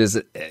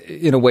emerges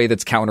in a way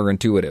that's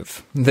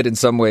counterintuitive, that in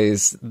some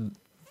ways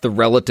the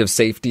relative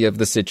safety of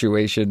the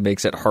situation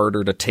makes it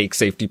harder to take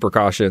safety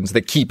precautions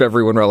that keep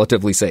everyone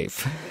relatively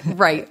safe.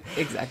 Right,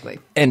 exactly.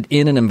 And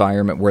in an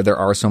environment where there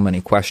are so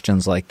many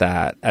questions like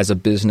that, as a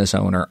business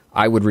owner,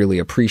 I would really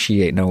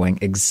appreciate knowing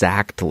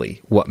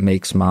exactly what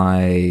makes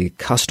my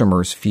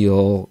customers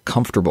feel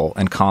comfortable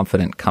and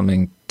confident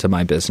coming to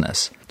my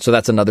business. So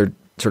that's another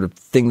sort of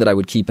thing that I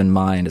would keep in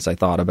mind as I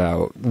thought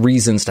about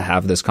reasons to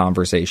have this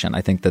conversation.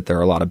 I think that there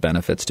are a lot of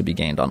benefits to be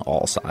gained on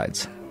all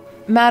sides.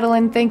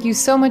 Madeline, thank you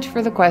so much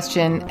for the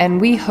question, and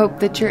we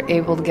hope that you're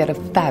able to get a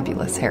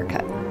fabulous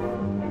haircut.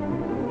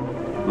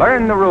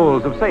 Learn the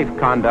rules of safe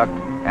conduct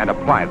and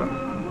apply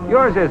them.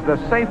 Yours is the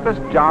safest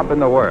job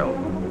in the world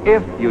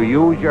if you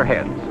use your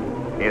heads.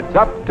 It's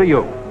up to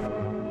you.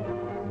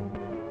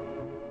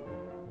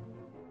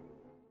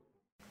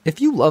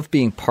 If you love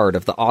being part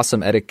of the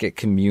Awesome Etiquette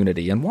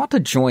community and want to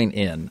join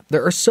in,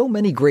 there are so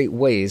many great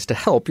ways to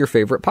help your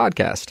favorite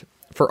podcast.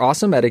 For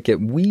Awesome Etiquette,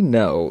 we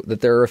know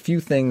that there are a few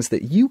things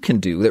that you can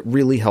do that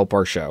really help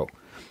our show.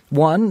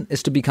 One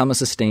is to become a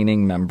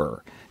sustaining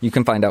member. You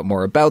can find out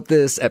more about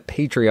this at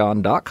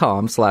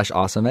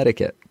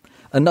patreon.com/awesomeetiquette.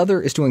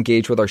 Another is to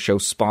engage with our show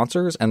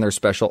sponsors and their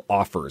special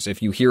offers.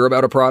 If you hear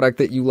about a product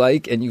that you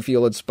like and you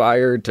feel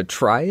inspired to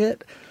try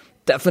it,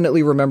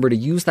 definitely remember to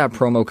use that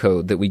promo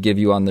code that we give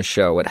you on the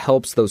show. It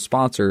helps those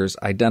sponsors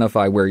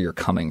identify where you're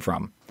coming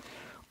from.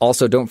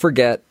 Also, don't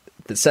forget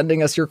that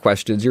sending us your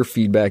questions, your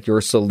feedback,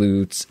 your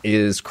salutes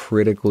is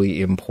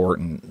critically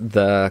important.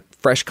 The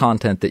fresh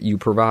content that you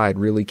provide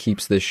really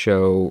keeps this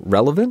show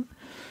relevant.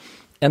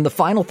 And the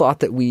final thought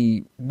that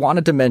we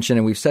wanted to mention,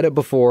 and we've said it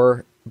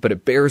before, but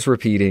it bears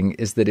repeating,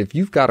 is that if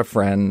you've got a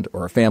friend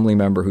or a family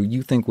member who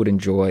you think would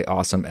enjoy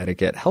Awesome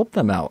Etiquette, help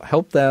them out.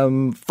 Help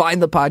them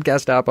find the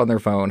podcast app on their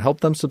phone.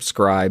 Help them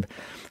subscribe.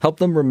 Help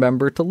them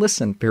remember to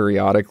listen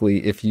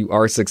periodically if you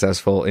are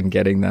successful in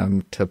getting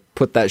them to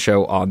put that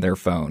show on their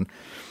phone.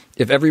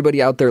 If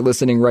everybody out there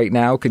listening right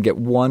now could get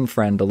one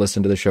friend to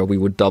listen to the show, we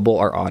would double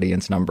our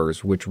audience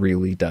numbers, which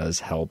really does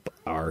help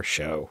our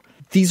show.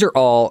 These are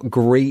all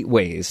great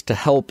ways to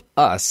help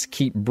us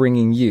keep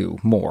bringing you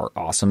more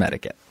Awesome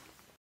Etiquette.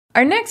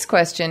 Our next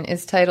question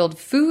is titled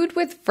Food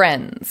with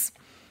Friends.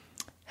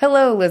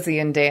 Hello, Lizzie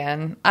and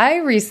Dan. I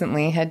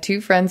recently had two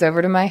friends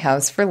over to my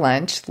house for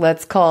lunch.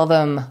 Let's call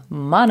them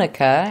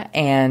Monica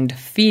and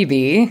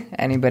Phoebe.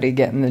 Anybody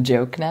getting the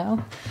joke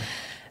now?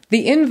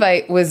 The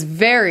invite was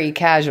very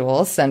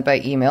casual, sent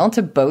by email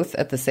to both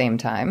at the same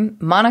time.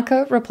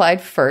 Monica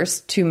replied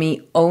first to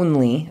me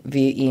only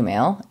via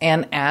email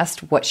and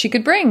asked what she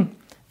could bring.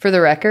 For the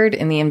record,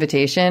 in the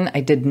invitation, I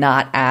did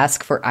not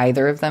ask for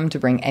either of them to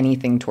bring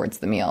anything towards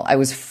the meal. I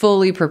was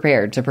fully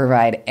prepared to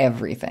provide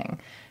everything.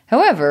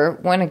 However,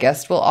 when a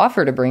guest will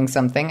offer to bring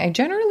something, I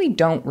generally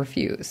don't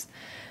refuse.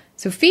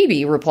 So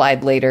Phoebe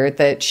replied later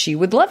that she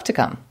would love to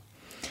come.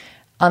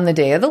 On the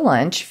day of the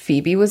lunch,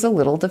 Phoebe was a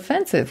little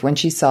defensive when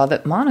she saw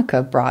that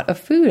Monica brought a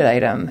food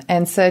item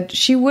and said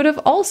she would have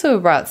also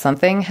brought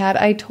something had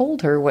I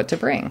told her what to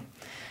bring.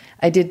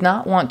 I did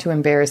not want to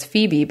embarrass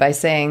Phoebe by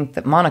saying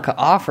that Monica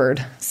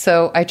offered,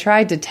 so I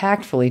tried to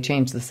tactfully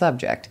change the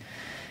subject.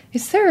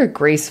 Is there a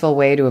graceful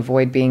way to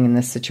avoid being in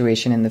this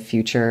situation in the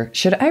future?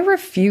 Should I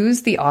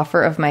refuse the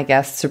offer of my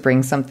guests to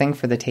bring something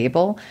for the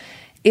table?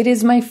 It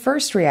is my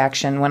first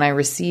reaction when I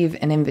receive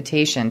an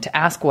invitation to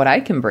ask what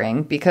I can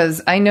bring,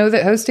 because I know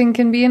that hosting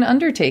can be an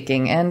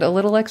undertaking and a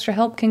little extra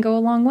help can go a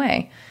long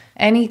way.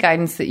 Any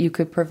guidance that you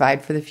could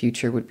provide for the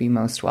future would be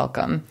most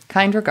welcome.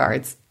 Kind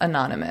regards,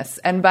 Anonymous.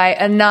 And by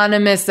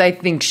Anonymous, I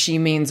think she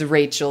means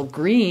Rachel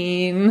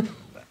Green.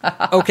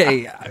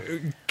 Okay,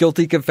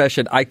 guilty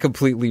confession. I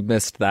completely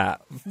missed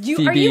that.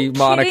 Phoebe,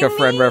 Monica,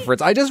 friend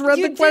reference. I just read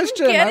the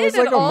question. I was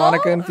like, oh,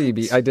 Monica and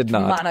Phoebe. I did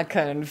not.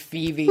 Monica and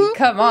Phoebe.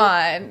 Come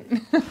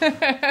on.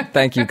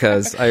 Thank you,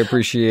 cuz. I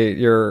appreciate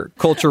your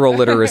cultural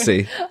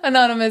literacy.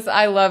 Anonymous,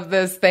 I love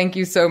this. Thank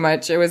you so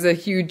much. I was a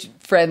huge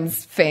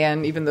Friends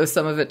fan, even though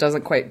some of it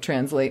doesn't quite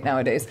translate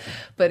nowadays.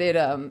 But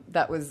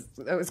that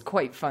was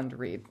quite fun to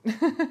read.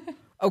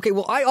 Okay,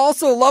 well, I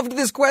also loved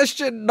this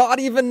question, not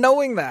even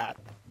knowing that.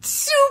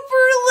 Super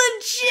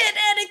legit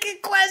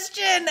etiquette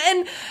question.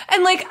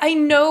 And like, I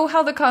know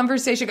how the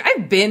conversation,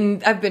 I've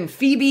been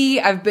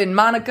Phoebe, I've been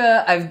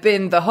Monica, I've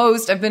been the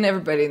host, I've been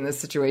everybody in this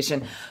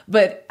situation.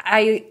 But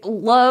I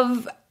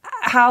love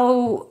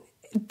how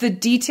the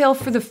detail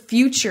for the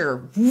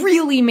future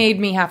really made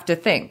me have to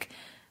think,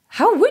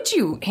 how would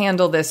you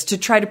handle this to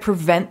try to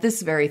prevent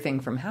this very thing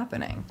from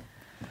happening?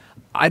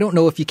 I don't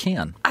know if you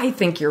can. I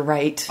think you're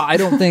right. I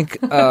don't think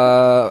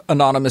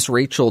Anonymous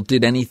Rachel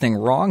did anything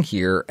wrong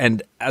here.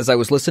 And as I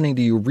was listening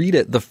to you read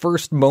it, the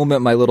first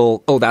moment my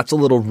little, oh, that's a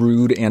little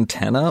rude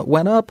antenna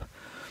went up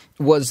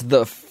was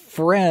the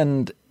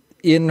friend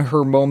in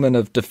her moment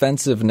of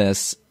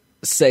defensiveness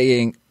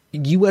saying,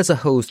 you as a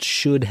host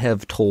should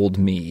have told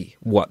me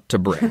what to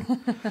bring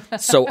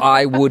so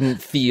I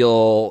wouldn't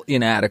feel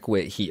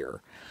inadequate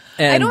here.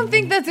 And I don't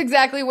think that's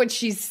exactly what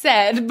she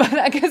said, but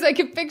I guess I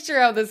can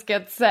picture how this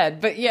gets said.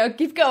 But yeah,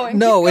 keep going.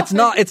 No, it's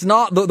not. It's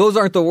not. Those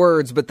aren't the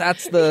words, but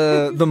that's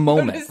the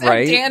moment,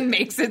 right? Dan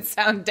makes it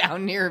sound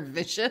down near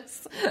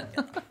vicious.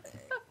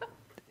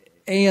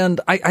 And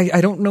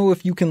I don't know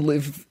if you can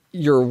live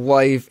your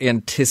life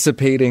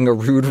anticipating a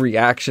rude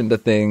reaction to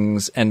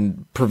things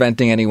and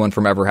preventing anyone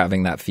from ever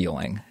having that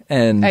feeling.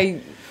 And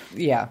I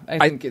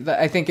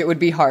think it would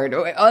be hard.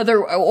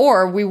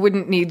 Or we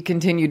wouldn't need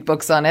continued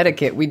books on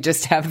etiquette. We'd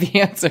just have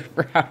the answer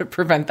for how to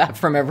prevent that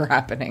from ever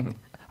happening.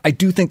 I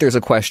do think there's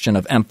a question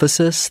of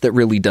emphasis that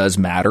really does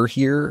matter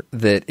here,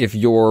 that if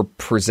you're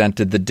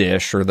presented the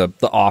dish or the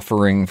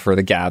offering for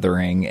the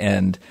gathering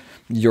and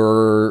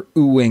you're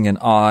oohing and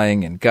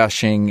ahhing and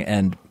gushing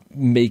and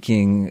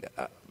making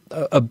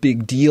a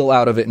big deal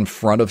out of it in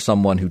front of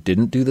someone who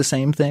didn't do the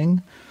same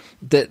thing,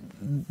 that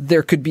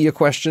there could be a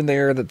question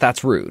there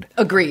that's rude.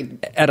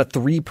 Agreed. At a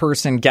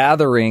 3-person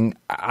gathering,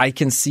 I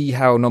can see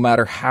how no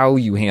matter how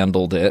you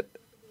handled it,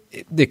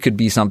 it could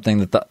be something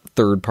that the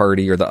third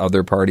party or the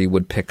other party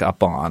would pick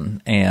up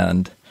on.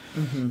 And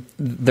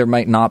there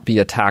might not be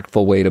a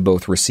tactful way to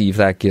both receive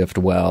that gift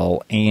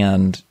well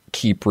and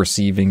keep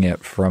receiving it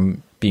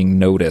from being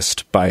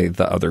noticed by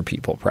the other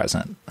people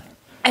present.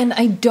 And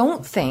I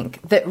don't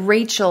think that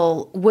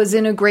Rachel was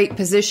in a great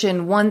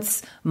position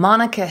once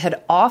Monica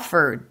had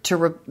offered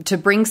to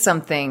bring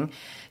something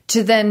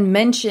to then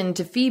mention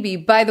to Phoebe,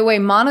 by the way,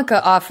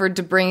 Monica offered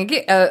to bring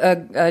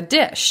a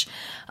dish.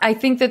 I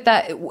think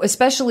that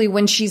especially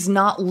when she's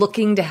not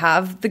looking to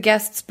have the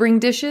guests bring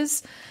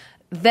dishes,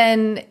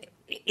 then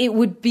it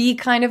would be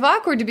kind of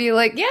awkward to be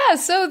like, yeah,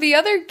 so the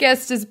other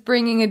guest is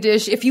bringing a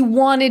dish if you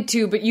wanted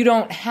to, but you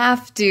don't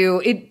have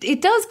to. It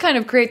does kind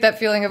of create that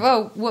feeling of,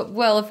 oh,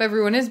 well, if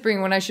everyone is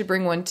bringing one, I should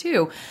bring one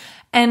too.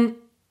 And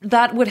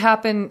that would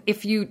happen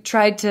if you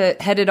tried to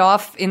head it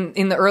off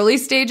in the early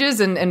stages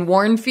and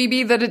warn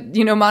Phoebe that,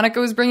 Monica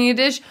was bringing a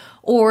dish.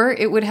 Or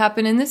it would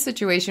happen in this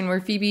situation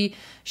where Phoebe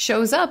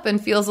shows up and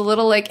feels a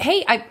little like,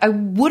 hey, I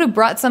would have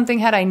brought something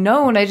had I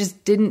known. I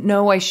just didn't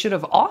know I should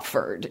have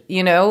offered,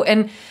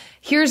 And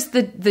here's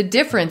the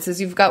difference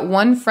is you've got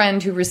one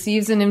friend who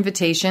receives an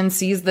invitation,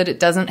 sees that it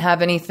doesn't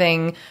have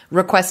anything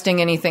requesting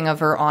anything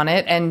of her on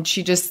it, and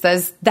she just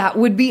says, that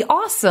would be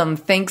awesome.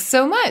 Thanks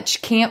so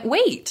much. Can't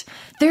wait.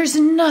 There's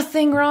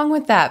nothing wrong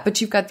with that.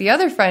 But you've got the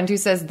other friend who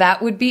says,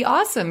 that would be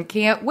awesome.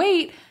 Can't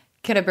wait.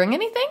 Can I bring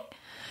anything?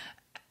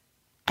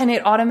 And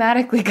it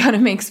automatically kind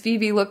of makes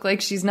Phoebe look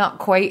like she's not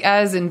quite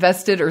as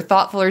invested or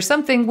thoughtful or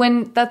something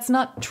when that's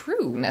not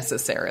true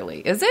necessarily.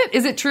 Is it?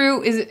 Is it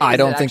true? I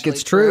don't think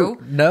it's true.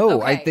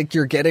 No, okay. I think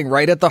you're getting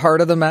right at the heart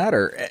of the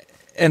matter.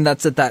 And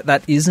that's it.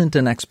 That isn't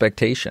an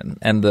expectation.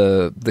 And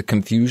the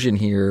confusion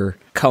here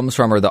comes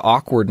from, or the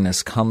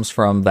awkwardness comes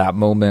from that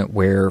moment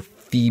where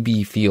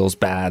Phoebe feels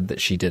bad that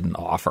she didn't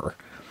offer.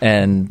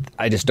 And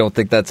I just don't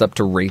think that's up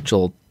to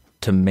Rachel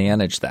to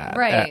manage that.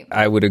 Right.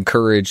 I would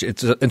encourage,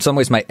 it's in some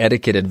ways my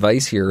etiquette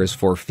advice here is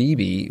for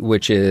Phoebe,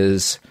 which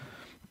is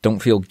don't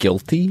feel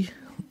guilty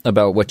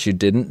about what you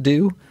didn't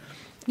do.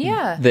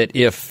 Yeah. That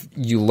if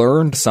you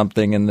learned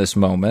something in this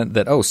moment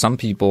that, some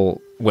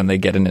people, when they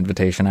get an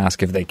invitation,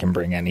 ask if they can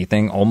bring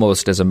anything,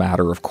 almost as a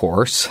matter of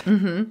course.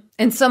 Mm-hmm.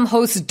 And some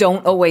hosts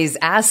don't always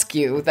ask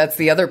you. That's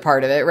the other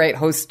part of it, right?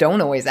 Hosts don't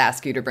always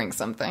ask you to bring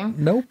something.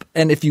 Nope.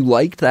 And if you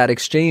liked that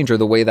exchange or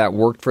the way that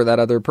worked for that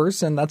other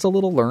person, that's a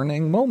little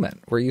learning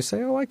moment where you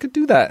say, I could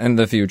do that in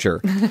the future.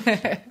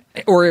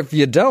 Or if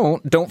you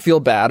don't feel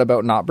bad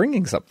about not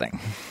bringing something.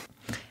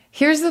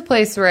 Here's the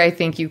place where I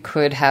think you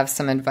could have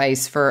some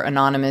advice for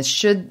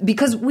Anonymous,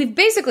 because we've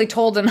basically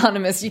told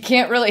Anonymous you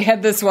can't really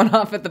head this one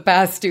off at the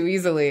pass too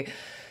easily.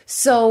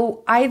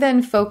 So I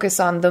then focus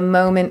on the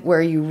moment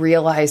where you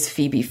realize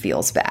Phoebe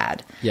feels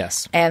bad.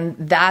 Yes. And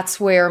that's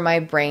where my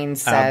brain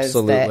says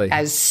that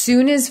as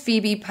soon as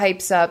Phoebe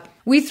pipes up,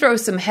 we throw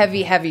some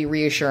heavy, heavy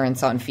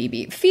reassurance on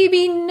Phoebe.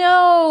 Phoebe,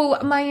 no,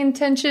 my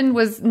intention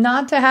was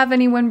not to have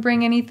anyone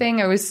bring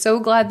anything. I was so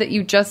glad that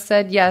you just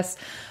said yes.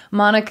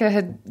 Monica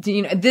had,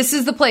 this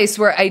is the place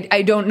where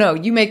I don't know.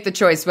 You make the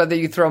choice whether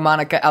you throw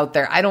Monica out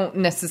there. I don't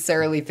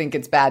necessarily think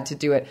it's bad to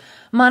do it.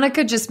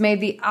 Monica just made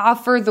the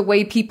offer the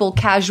way people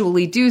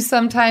casually do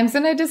sometimes,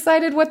 and I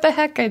decided what the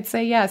heck, I'd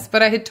say yes.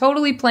 But I had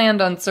totally planned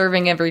on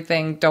serving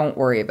everything. Don't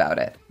worry about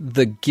it.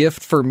 The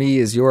gift for me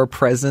is your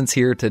presence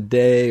here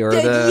today, or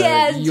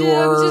I'm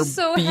just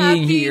so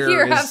happy.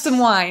 Here, have some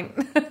wine.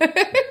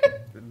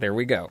 There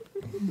we go.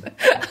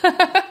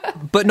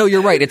 But no,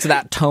 you're right. It's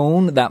that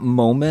tone, that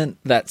moment,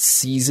 that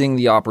seizing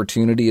the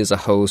opportunity as a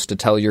host to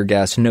tell your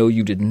guests, no,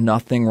 you did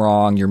nothing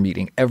wrong. You're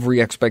meeting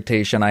every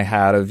expectation I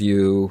had of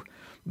you.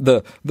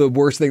 The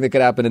worst thing that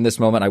could happen in this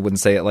moment, I wouldn't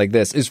say it like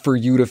this, is for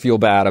you to feel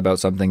bad about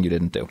something you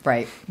didn't do.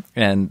 Right.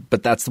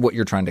 But that's what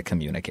you're trying to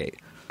communicate.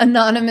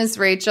 Anonymous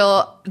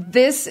Rachel,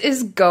 this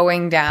is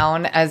going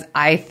down as,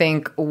 I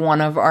think,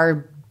 one of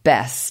our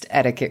best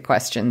etiquette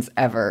questions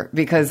ever,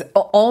 because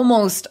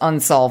almost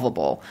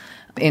unsolvable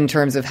in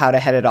terms of how to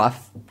head it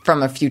off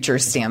from a future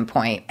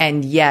standpoint.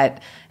 And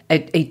yet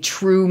a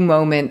true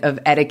moment of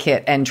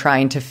etiquette and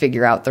trying to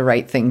figure out the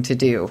right thing to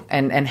do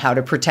and how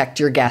to protect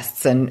your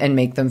guests and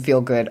make them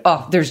feel good.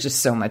 Oh, there's just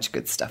so much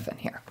good stuff in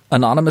here.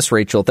 Anonymous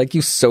Rachel, thank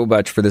you so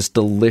much for this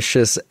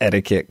delicious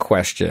etiquette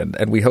question.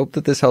 And we hope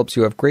that this helps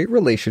you have great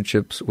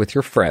relationships with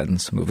your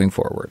friends moving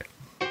forward.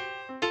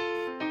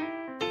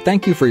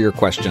 Thank you for your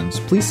questions.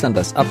 Please send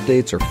us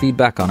updates or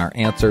feedback on our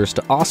answers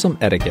to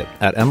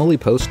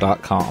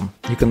awesomeetiquette@emilypost.com.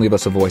 You can leave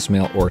us a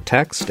voicemail or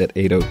text at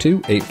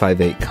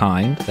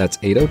 802-858-KIND. That's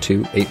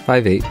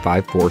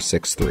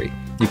 802-858-5463.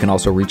 You can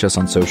also reach us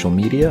on social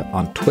media.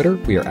 On Twitter,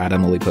 we are at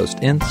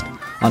EmilyPostInst.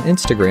 On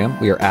Instagram,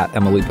 we are at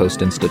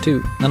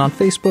EmilyPostInstitute. And on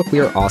Facebook, we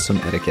are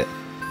Awesome Etiquette.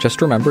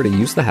 Just remember to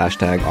use the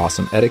hashtag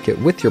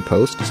AwesomeEtiquette with your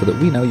post so that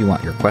we know you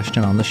want your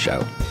question on the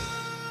show.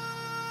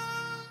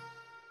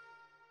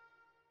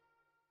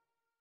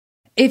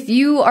 If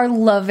you are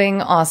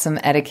loving Awesome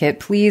Etiquette,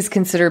 please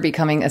consider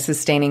becoming a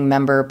sustaining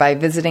member by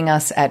visiting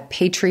us at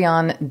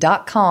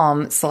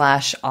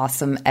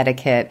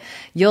patreon.com/awesomeetiquette.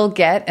 You'll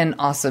get an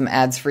awesome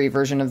ads-free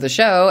version of the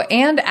show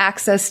and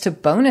access to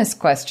bonus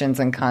questions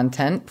and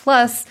content.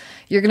 Plus,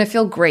 you're going to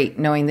feel great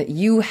knowing that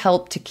you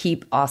help to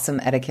keep Awesome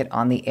Etiquette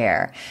on the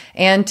air.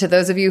 And to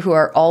those of you who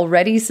are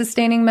already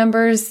sustaining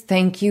members,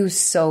 thank you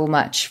so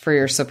much for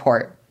your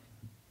support.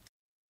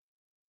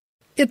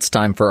 It's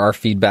time for our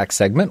feedback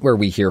segment where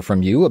we hear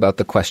from you about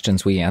the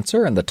questions we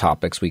answer and the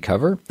topics we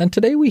cover. And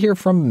today we hear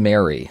from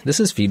Mary. This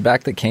is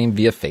feedback that came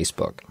via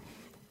Facebook.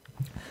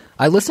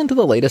 I listened to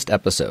the latest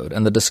episode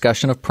and the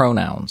discussion of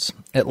pronouns.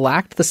 It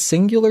lacked the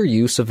singular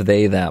use of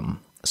they, them.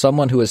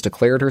 Someone who has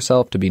declared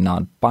herself to be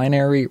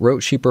non-binary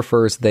wrote she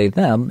prefers they,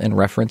 them in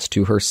reference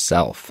to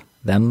herself.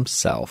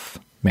 Themself.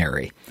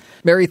 Mary.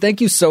 Mary, thank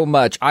you so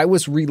much. I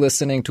was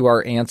re-listening to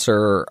our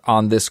answer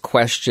on this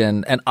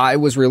question, and I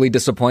was really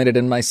disappointed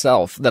in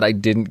myself that I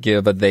didn't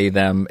give a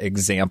they-them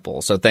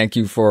example. So thank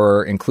you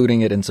for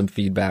including it in some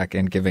feedback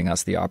and giving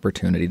us the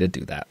opportunity to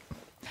do that.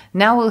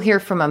 Now we'll hear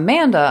from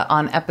Amanda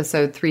on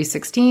episode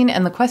 316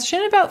 and the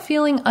question about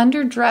feeling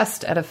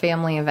underdressed at a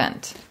family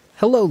event.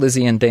 Hello,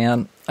 Lizzie and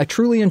Dan. I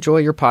truly enjoy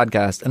your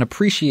podcast and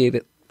appreciate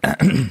it.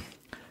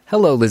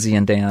 Hello, Lizzie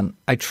and Dan.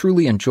 I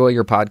truly enjoy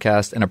your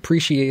podcast and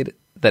appreciate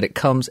that it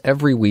comes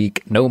every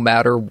week, no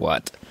matter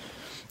what.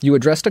 You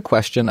addressed a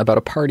question about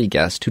a party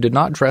guest who did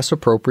not dress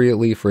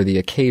appropriately for the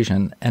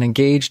occasion and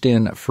engaged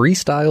in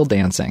freestyle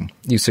dancing.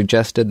 You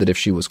suggested that if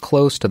she was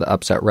close to the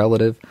upset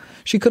relative,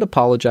 she could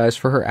apologize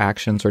for her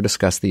actions or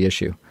discuss the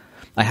issue.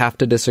 I have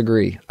to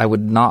disagree. I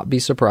would not be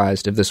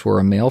surprised if this were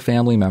a male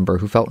family member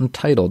who felt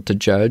entitled to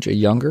judge a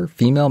younger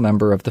female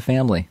member of the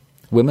family.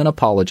 Women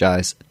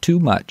apologize too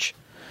much.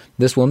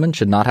 This woman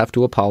should not have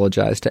to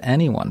apologize to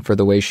anyone for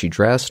the way she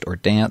dressed or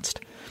danced.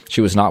 She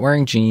was not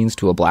wearing jeans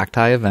to a black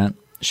tie event.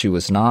 She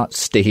was not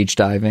stage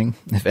diving.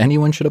 If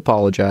anyone should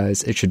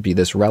apologize, it should be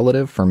this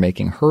relative for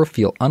making her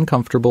feel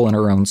uncomfortable in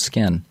her own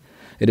skin.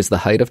 It is the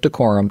height of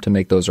decorum to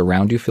make those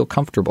around you feel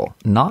comfortable,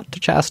 not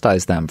to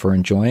chastise them for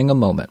enjoying a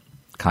moment.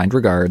 Kind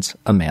regards,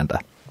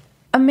 Amanda.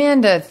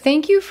 Amanda,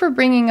 thank you for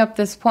bringing up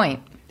this point.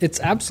 It's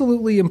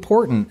absolutely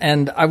important,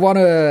 and I want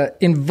to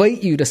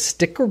invite you to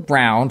stick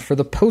around for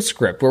the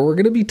postscript, where we're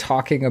going to be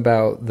talking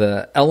about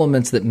the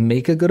elements that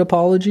make a good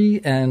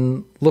apology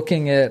and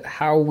looking at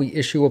how we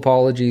issue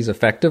apologies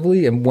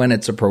effectively and when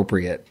it's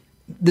appropriate.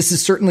 This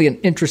is certainly an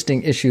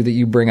interesting issue that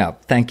you bring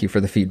up. Thank you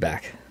for the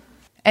feedback.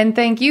 And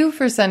thank you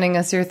for sending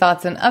us your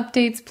thoughts and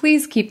updates.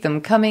 Please keep them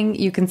coming.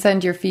 You can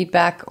send your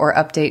feedback or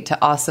update to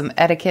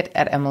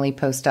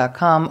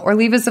awesomeetiquette@emilypost.com or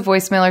leave us a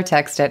voicemail or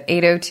text at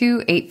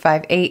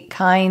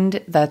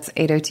 802-858-KIND. That's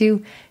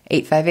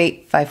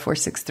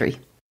 802-858-5463.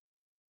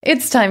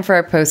 It's time for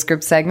our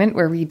postscript segment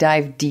where we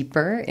dive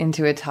deeper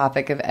into a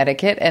topic of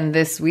etiquette. And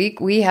this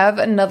week we have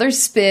another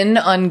spin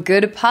on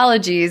good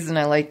apologies. And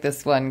I like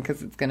this one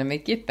because it's going to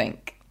make you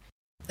think.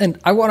 And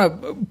I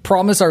want to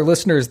promise our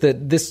listeners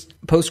that this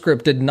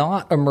postscript did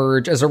not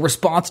emerge as a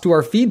response to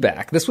our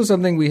feedback. This was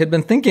something we had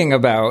been thinking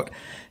about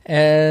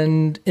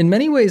and in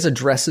many ways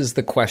addresses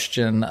the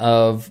question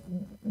of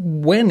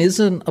when is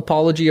an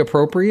apology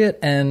appropriate,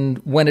 and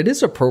when it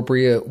is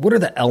appropriate, what are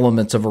the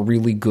elements of a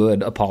really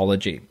good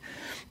apology?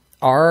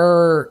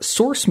 Our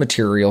source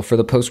material for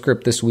the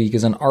postscript this week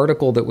is an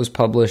article that was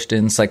published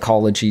in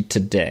Psychology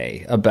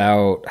Today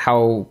about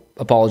how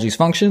apologies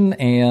function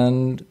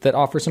and that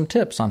offers some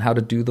tips on how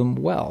to do them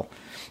well.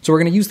 So we're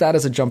going to use that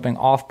as a jumping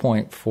off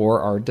point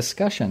for our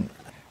discussion.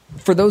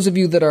 For those of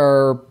you that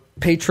are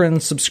patron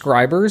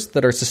subscribers,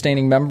 that are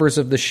sustaining members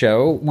of the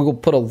show, we will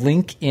put a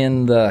link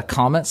in the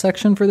comment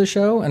section for the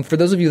show. And for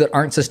those of you that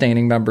aren't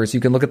sustaining members, you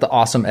can look at the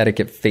Awesome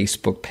Etiquette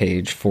Facebook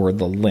page for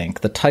the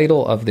link. The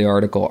title of the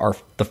article are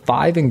The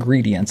 5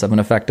 Ingredients of an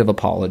Effective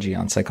Apology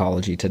on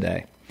Psychology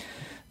Today.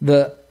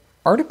 The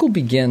article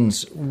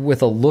begins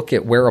with a look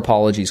at where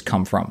apologies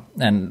come from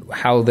and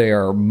how they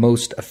are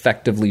most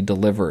effectively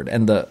delivered.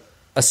 And the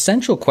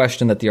essential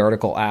question that the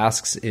article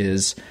asks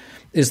is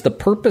the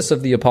purpose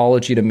of the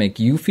apology to make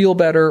you feel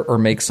better or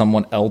make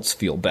someone else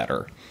feel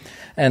better?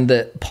 And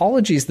the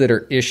apologies that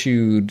are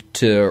issued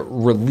to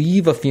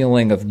relieve a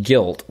feeling of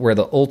guilt, where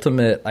the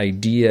ultimate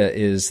idea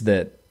is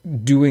that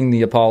doing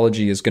the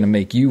apology is going to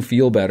make you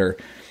feel better,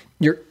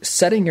 you're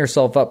setting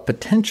yourself up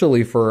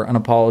potentially for an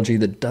apology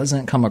that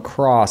doesn't come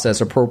across as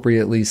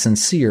appropriately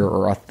sincere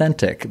or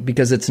authentic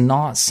because it's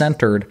not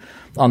centered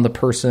on the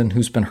person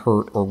who's been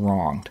hurt or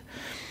wronged.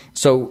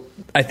 So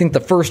I think the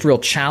first real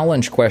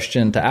challenge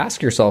question to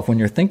ask yourself when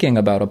you're thinking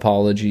about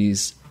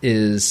apologies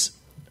is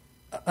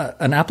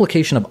an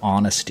application of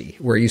honesty,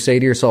 where you say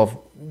to yourself,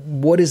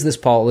 what is this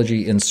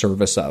apology in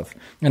service of?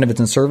 And if it's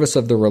in service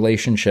of the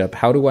relationship,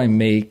 how do I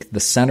make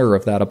the center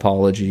of that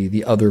apology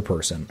the other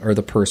person, or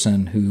the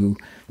person who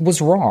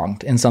was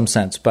wronged in some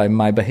sense by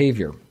my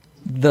behavior?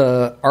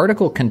 The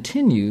article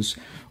continues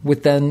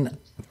with then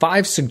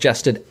 5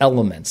 suggested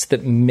elements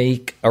that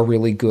make a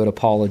really good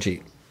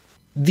apology.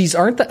 These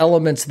aren't the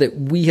elements that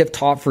we have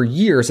taught for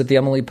years at the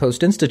Emily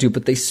Post Institute,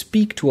 but they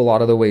speak to a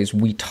lot of the ways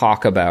we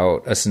talk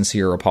about a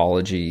sincere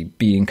apology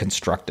being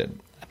constructed.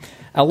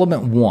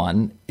 Element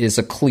 1 is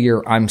a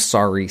clear "I'm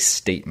sorry"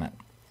 statement.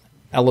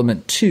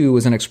 Element 2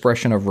 is an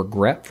expression of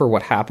regret for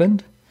what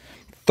happened.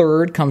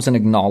 Third comes an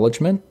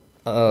acknowledgement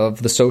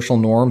of the social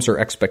norms or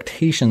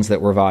expectations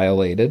that were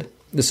violated.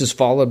 This is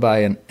followed by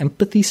an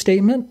empathy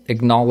statement,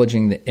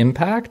 acknowledging the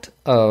impact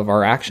of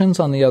our actions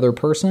on the other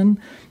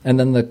person. And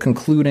then the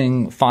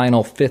concluding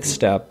final 5th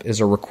step is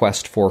a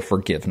request for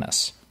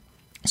forgiveness.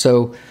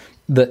 So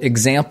the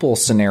example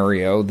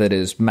scenario that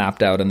is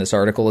mapped out in this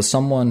article is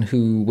someone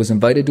who was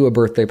invited to a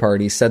birthday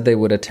party, said they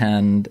would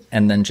attend,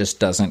 and then just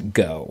doesn't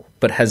go,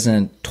 but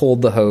hasn't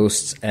told the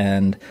hosts,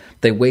 and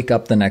they wake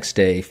up the next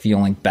day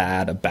feeling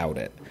bad about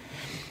it.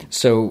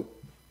 So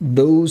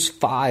those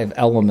 5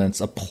 elements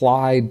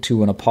applied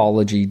to an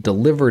apology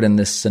delivered in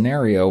this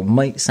scenario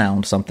might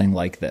sound something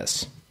like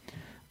this.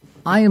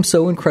 I am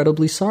so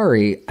incredibly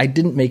sorry I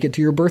didn't make it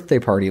to your birthday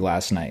party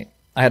last night.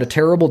 I had a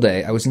terrible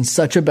day. I was in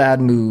such a bad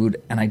mood,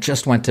 and I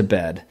just went to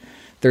bed.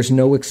 There's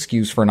no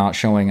excuse for not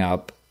showing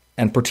up,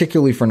 and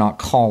particularly for not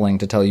calling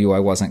to tell you I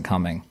wasn't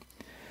coming.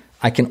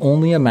 I can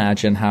only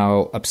imagine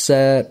how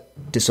upset,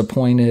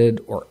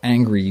 disappointed, or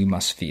angry you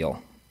must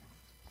feel.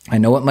 I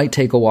know it might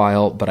take a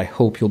while, but I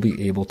hope you'll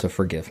be able to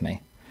forgive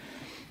me.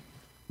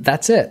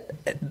 That's it.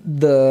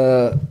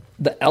 The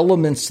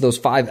elements, those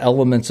 5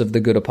 elements of the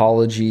good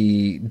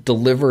apology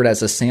delivered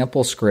as a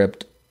sample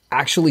script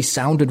actually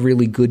sounded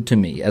really good to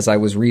me as I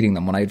was reading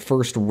them. When I had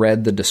first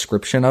read the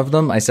description of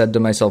them, I said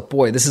to myself,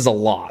 boy, this is a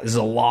lot. This is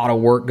a lot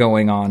of work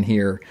going on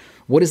here.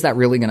 What is that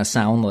really going to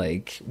sound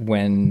like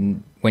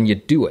when you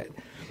do it?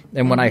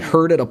 And when I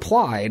heard it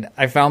applied,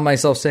 I found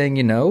myself saying,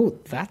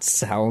 that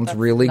sounds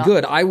really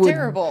good. I would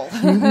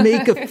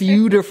make a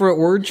few different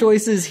word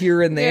choices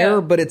here and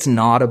there, but it's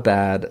not a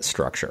bad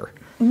structure.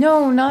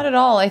 No, not at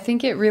all. I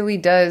think it really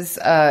does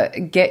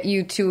get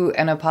you to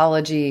an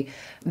apology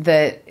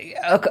that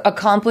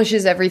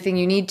accomplishes everything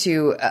you need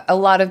to. A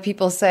lot of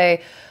people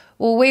say,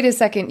 well, wait a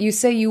second, you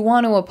say you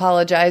want to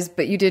apologize,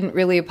 but you didn't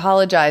really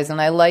apologize.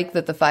 And I like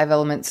that the 5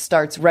 elements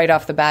starts right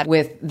off the bat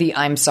with the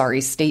 "I'm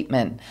sorry"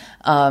 statement.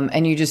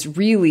 And you just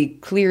really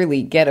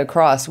clearly get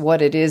across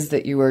what it is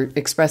that you were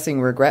expressing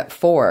regret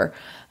for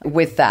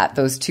with that.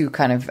 Those two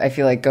kind of, I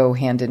feel like, go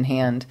hand in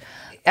hand.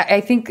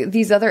 I think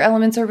these other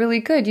elements are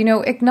really good.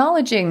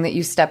 Acknowledging that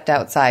you stepped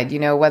outside,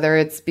 whether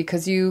it's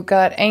because you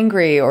got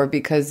angry or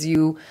because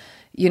you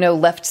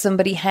left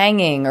somebody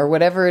hanging or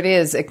whatever it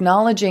is,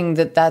 acknowledging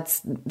that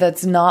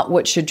that's not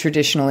what should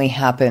traditionally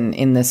happen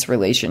in this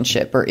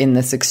relationship or in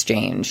this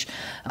exchange,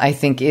 I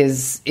think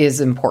is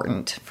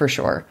important for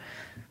sure.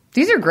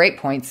 These are great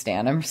points,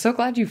 Dan. I'm so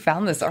glad you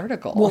found this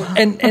article. Well,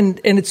 and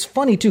it's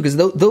funny too, because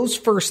those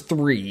first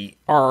three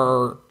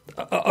are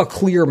a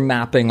clear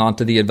mapping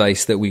onto the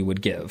advice that we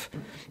would give.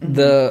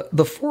 Mm-hmm.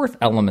 The fourth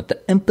element,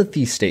 the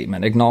empathy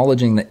statement,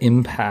 acknowledging the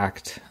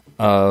impact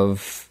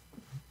of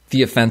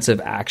the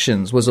offensive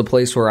actions, was a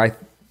place where I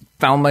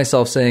found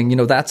myself saying,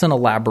 that's an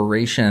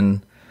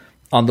elaboration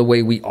on the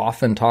way we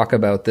often talk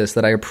about this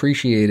that I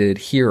appreciated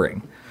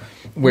hearing,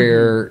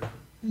 where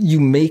you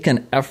make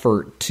an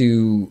effort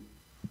to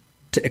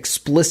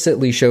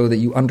explicitly show that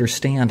you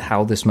understand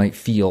how this might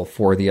feel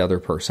for the other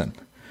person.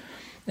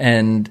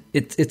 And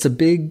it's a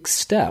big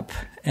step,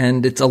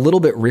 and it's a little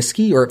bit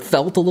risky, or it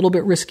felt a little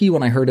bit risky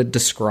when I heard it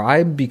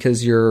described,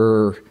 because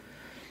you're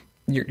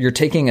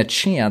taking a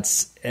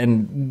chance.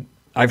 And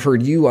I've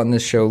heard you on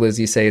this show,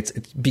 Lizzie, say it's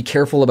be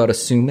careful about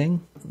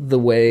assuming the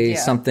way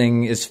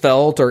something is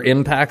felt or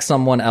impacts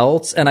someone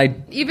else.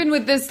 And even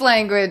with this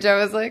language, I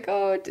was like,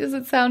 oh, does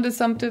it sound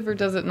assumptive or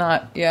does it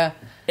not? Yeah.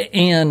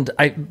 And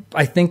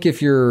I think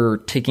if you're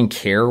taking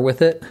care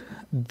with it,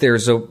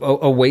 there's a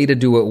way to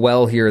do it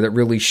well here that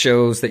really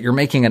shows that you're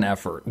making an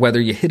effort.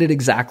 Whether you hit it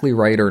exactly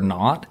right or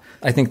not,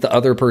 I think the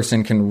other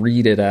person can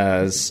read it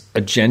as a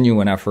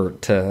genuine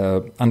effort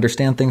to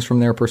understand things from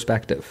their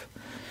perspective.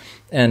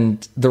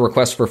 And the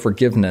request for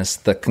forgiveness,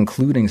 the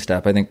concluding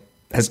step, I think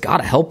has got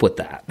to help with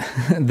that.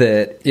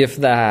 That if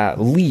that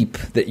leap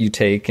that you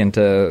take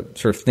into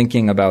sort of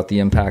thinking about the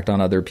impact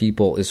on other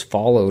people is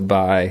followed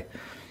by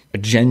a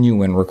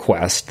genuine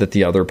request that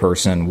the other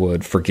person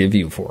would forgive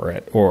you for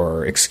it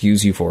or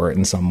excuse you for it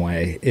in some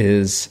way,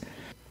 is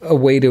a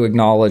way to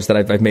acknowledge that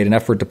I've made an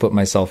effort to put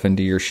myself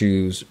into your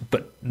shoes,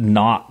 but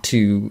not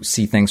to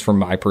see things from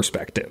my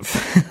perspective,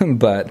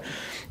 but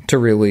to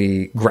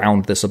really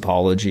ground this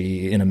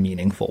apology in a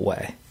meaningful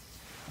way.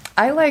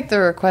 I like the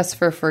request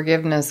for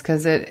forgiveness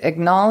because it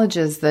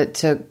acknowledges that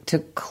to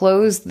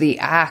close the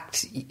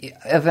act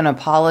of an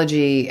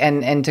apology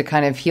and to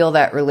kind of heal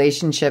that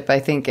relationship, I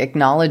think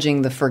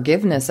acknowledging the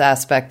forgiveness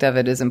aspect of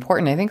it is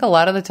important. I think a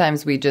lot of the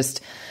times we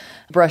just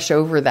brush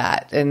over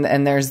that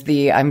and there's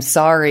the I'm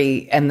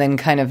sorry and then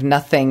kind of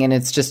nothing, and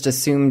it's just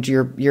assumed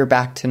you're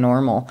back to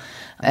normal.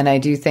 And I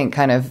do think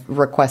kind of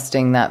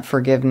requesting that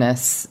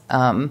forgiveness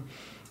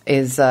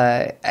is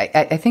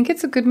I think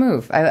it's a good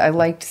move. I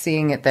liked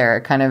seeing it there.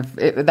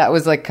 That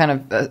was like kind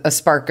of a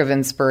spark of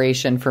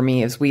inspiration for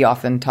me. As we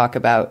often talk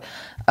about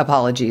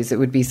apologies, it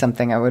would be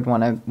something I would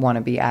want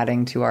to be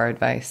adding to our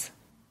advice.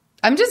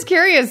 I'm just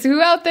curious, who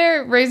out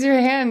there, raise your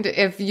hand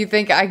if you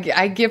think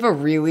I give a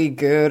really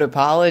good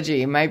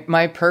apology.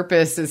 My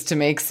purpose is to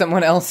make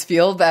someone else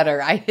feel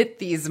better. I hit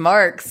these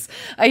marks.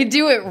 I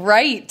do it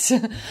right.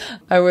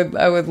 I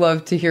would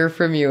love to hear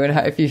from you, and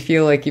if you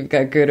feel like you've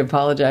got good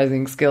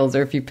apologizing skills,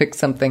 or if you pick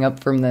something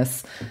up from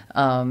this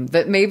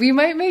that maybe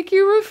might make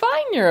you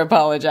refine your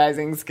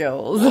apologizing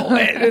skills.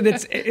 And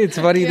it's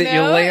funny that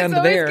you land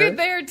it's there. It's good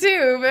there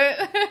too,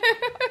 but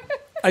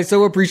I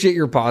so appreciate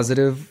your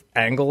positive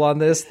angle on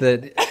this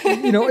that,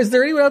 is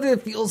there anyone out there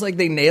that feels like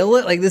they nail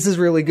it? Like, this is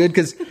really good,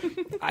 because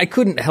I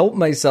couldn't help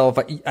myself.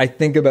 I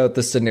think about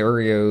the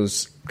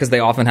scenarios, because they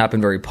often happen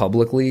very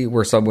publicly,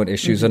 where someone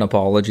issues an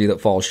apology that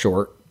falls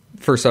short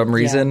for some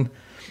reason.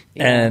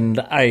 Yeah. And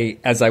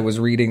as I was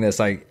reading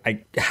this, I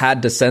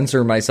had to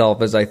censor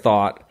myself as I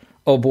thought,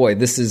 oh boy,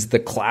 this is the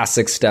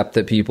classic step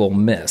that people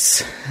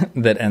miss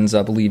that ends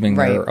up leaving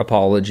their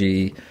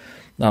apology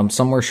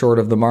somewhere short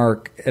of the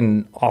mark,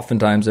 and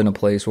oftentimes in a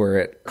place where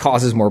it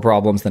causes more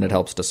problems than it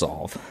helps to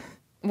solve.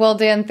 Well,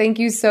 Dan, thank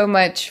you so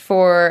much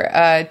for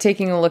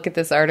taking a look at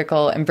this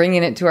article and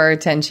bringing it to our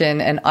attention.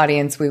 And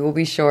audience, we will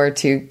be sure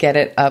to get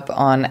it up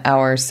on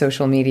our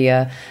social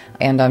media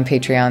and on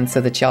Patreon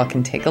so that y'all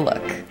can take a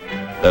look.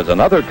 There's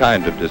another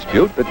kind of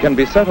dispute that can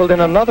be settled in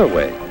another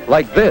way,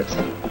 like this.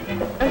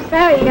 I'm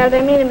sorry, I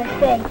made a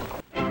mistake.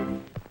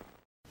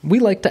 We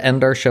like to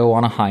end our show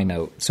on a high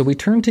note, so we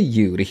turn to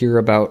you to hear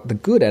about the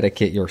good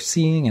etiquette you're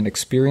seeing and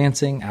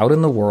experiencing out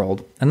in the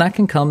world, and that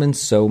can come in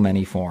so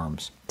many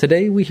forms.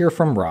 Today, we hear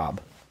from Rob.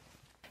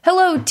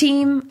 Hello,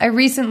 team. I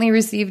recently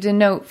received a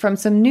note from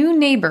some new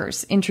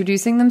neighbors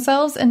introducing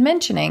themselves and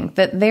mentioning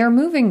that their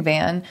moving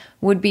van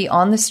would be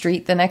on the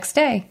street the next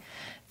day.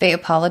 They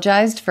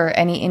apologized for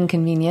any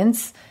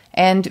inconvenience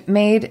and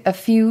made a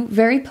few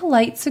very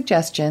polite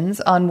suggestions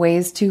on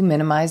ways to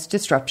minimize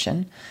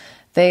disruption.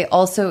 They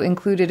also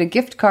included a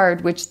gift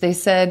card, which they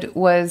said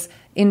was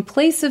in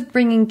place of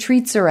bringing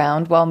treats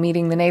around while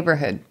meeting the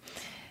neighborhood.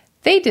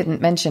 They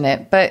didn't mention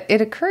it, but it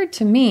occurred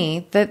to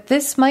me that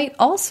this might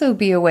also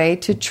be a way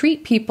to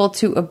treat people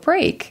to a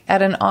break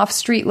at an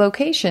off-street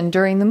location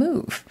during the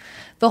move.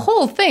 The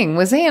whole thing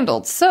was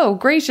handled so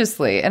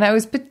graciously, and I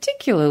was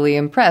particularly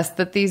impressed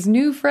that these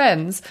new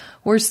friends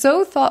were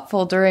so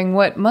thoughtful during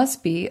what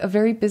must be a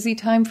very busy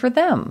time for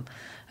them.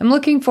 I'm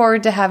looking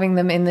forward to having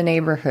them in the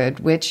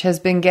neighborhood, which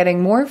has been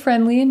getting more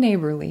friendly and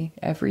neighborly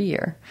every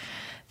year.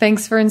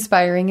 Thanks for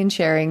inspiring and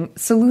sharing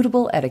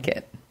salutable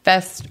etiquette.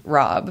 Best,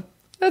 Rob.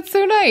 That's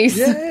so nice.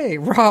 Yay,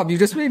 Rob, you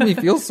just made me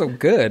feel so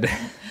good.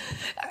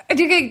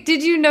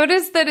 Did you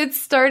notice that it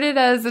started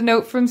as a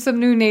note from some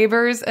new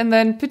neighbors and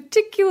then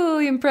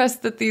particularly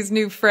impressed that these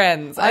new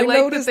friends? I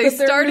like that they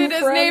started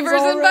as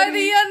neighbors already. And by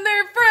the end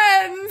they're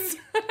friends.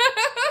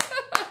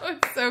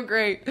 It's so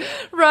great.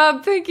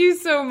 Rob, thank you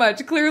so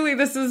much. Clearly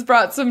this has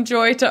brought some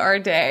joy to our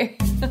day.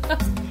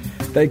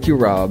 Thank you,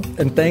 Rob.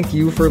 And thank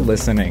you for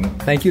listening.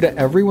 Thank you to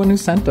everyone who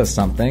sent us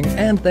something.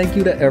 And thank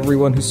you to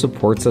everyone who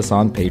supports us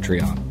on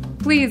Patreon.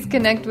 Please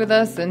connect with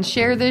us and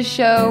share this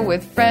show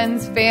with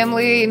friends,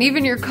 family, and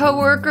even your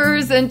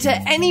coworkers, and to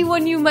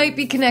anyone you might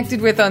be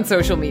connected with on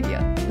social media.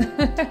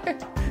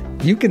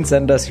 You can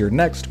send us your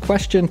next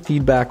question,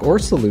 feedback, or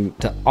salute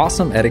to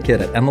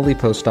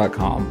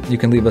awesomeetiquette@emilypost.com. You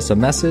can leave us a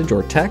message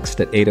or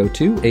text at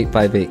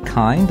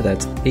 802-858-KIND.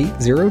 That's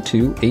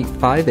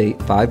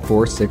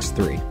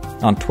 802-858-5463.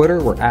 On Twitter,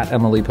 we're at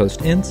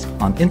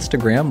EmilyPostInst. On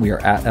Instagram, we are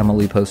at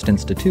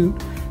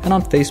EmilyPostInstitute. And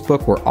on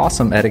Facebook, we're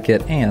Awesome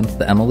Etiquette and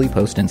the Emily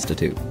Post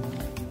Institute.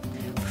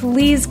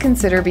 Please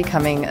consider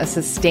becoming a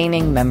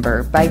sustaining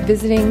member by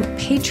visiting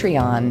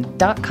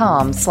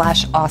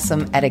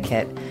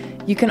patreon.com/awesomeetiquette.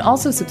 You can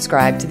also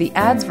subscribe to the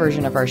ads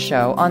version of our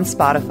show on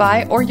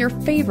Spotify or your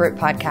favorite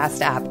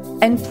podcast app.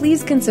 And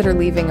please consider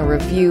leaving a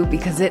review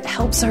because it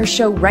helps our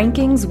show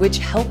rankings, which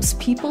helps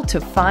people to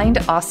find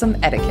awesome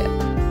etiquette.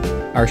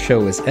 Our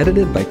show is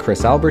edited by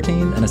Chris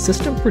Albertine and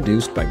assistant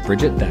produced by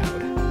Bridget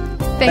Dowd.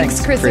 Thanks,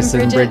 Chris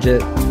and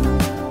Bridget.